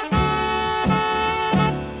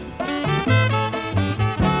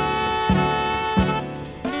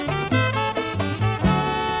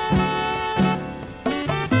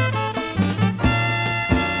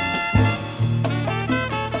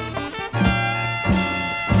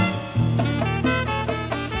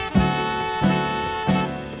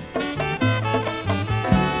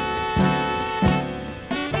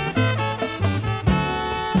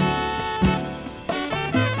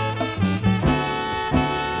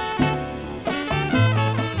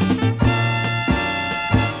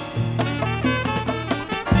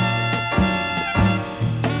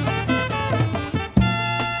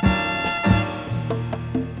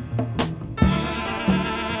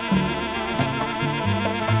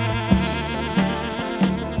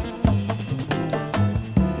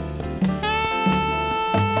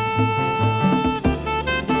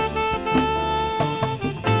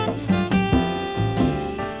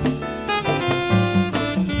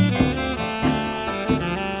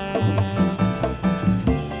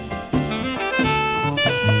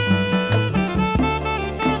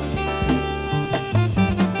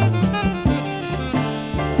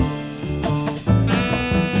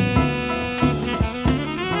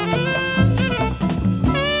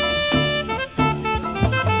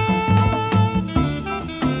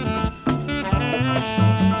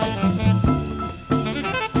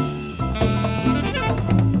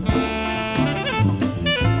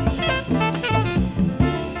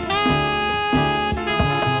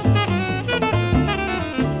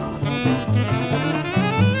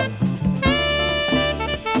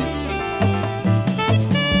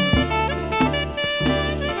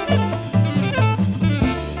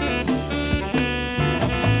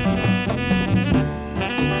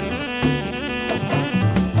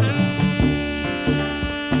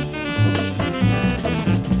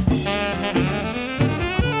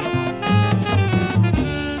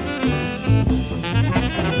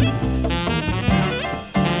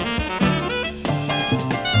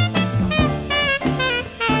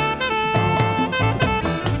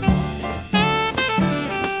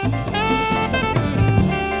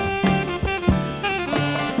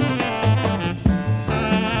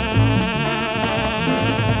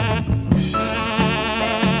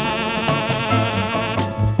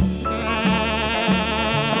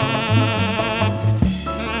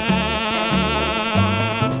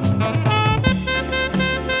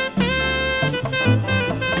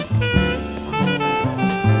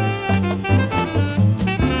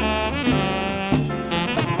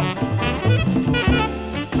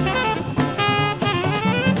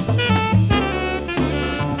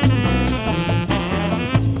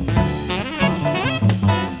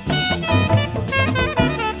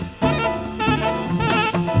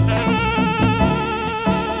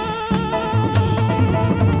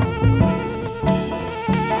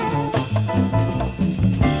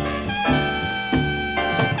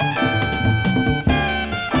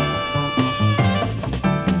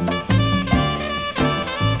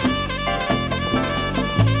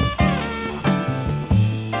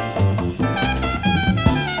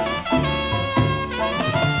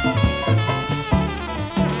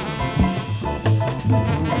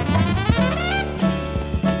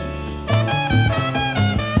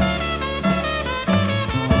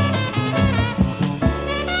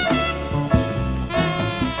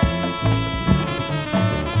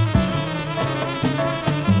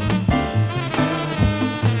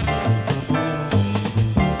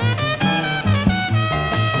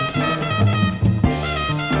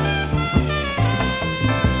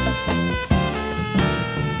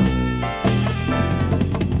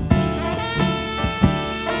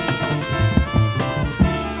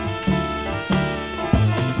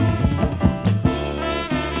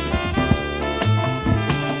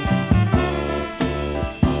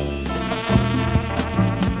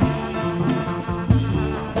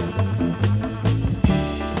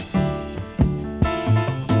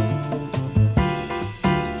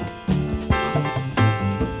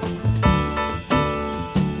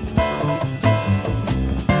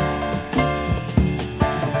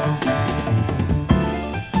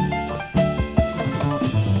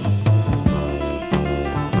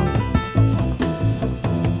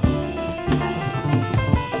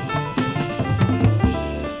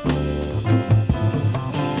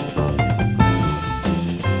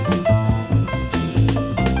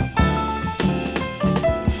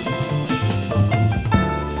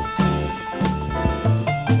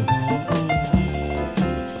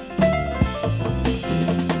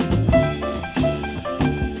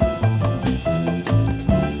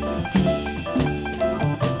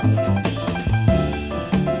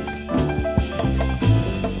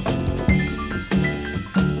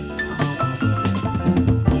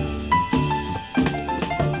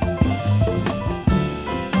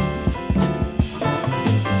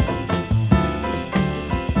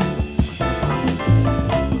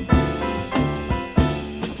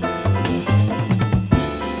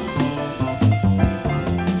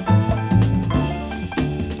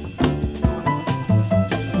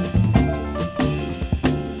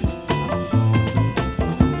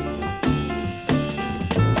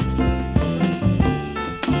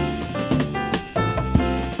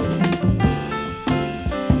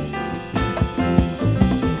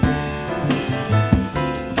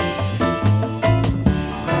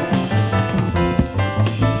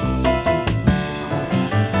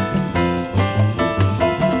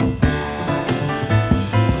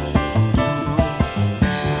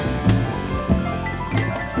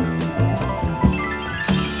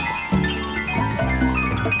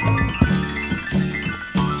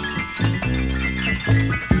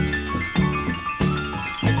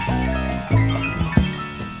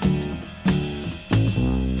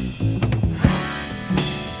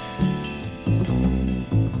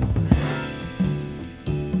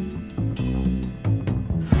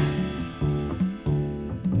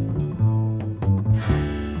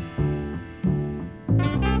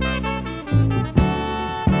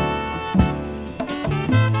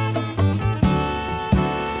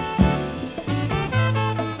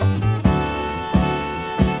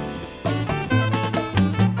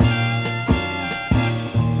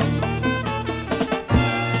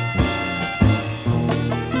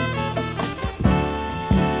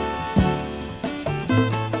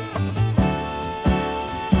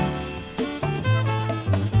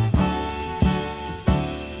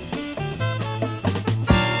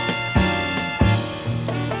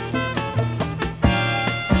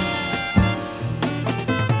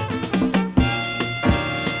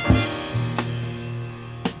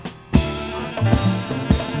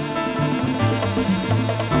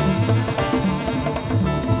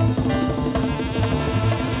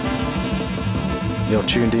 You're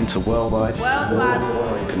tuned into Worldwide.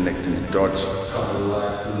 Connecting the dots.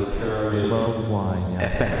 Worldwide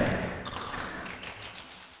FM.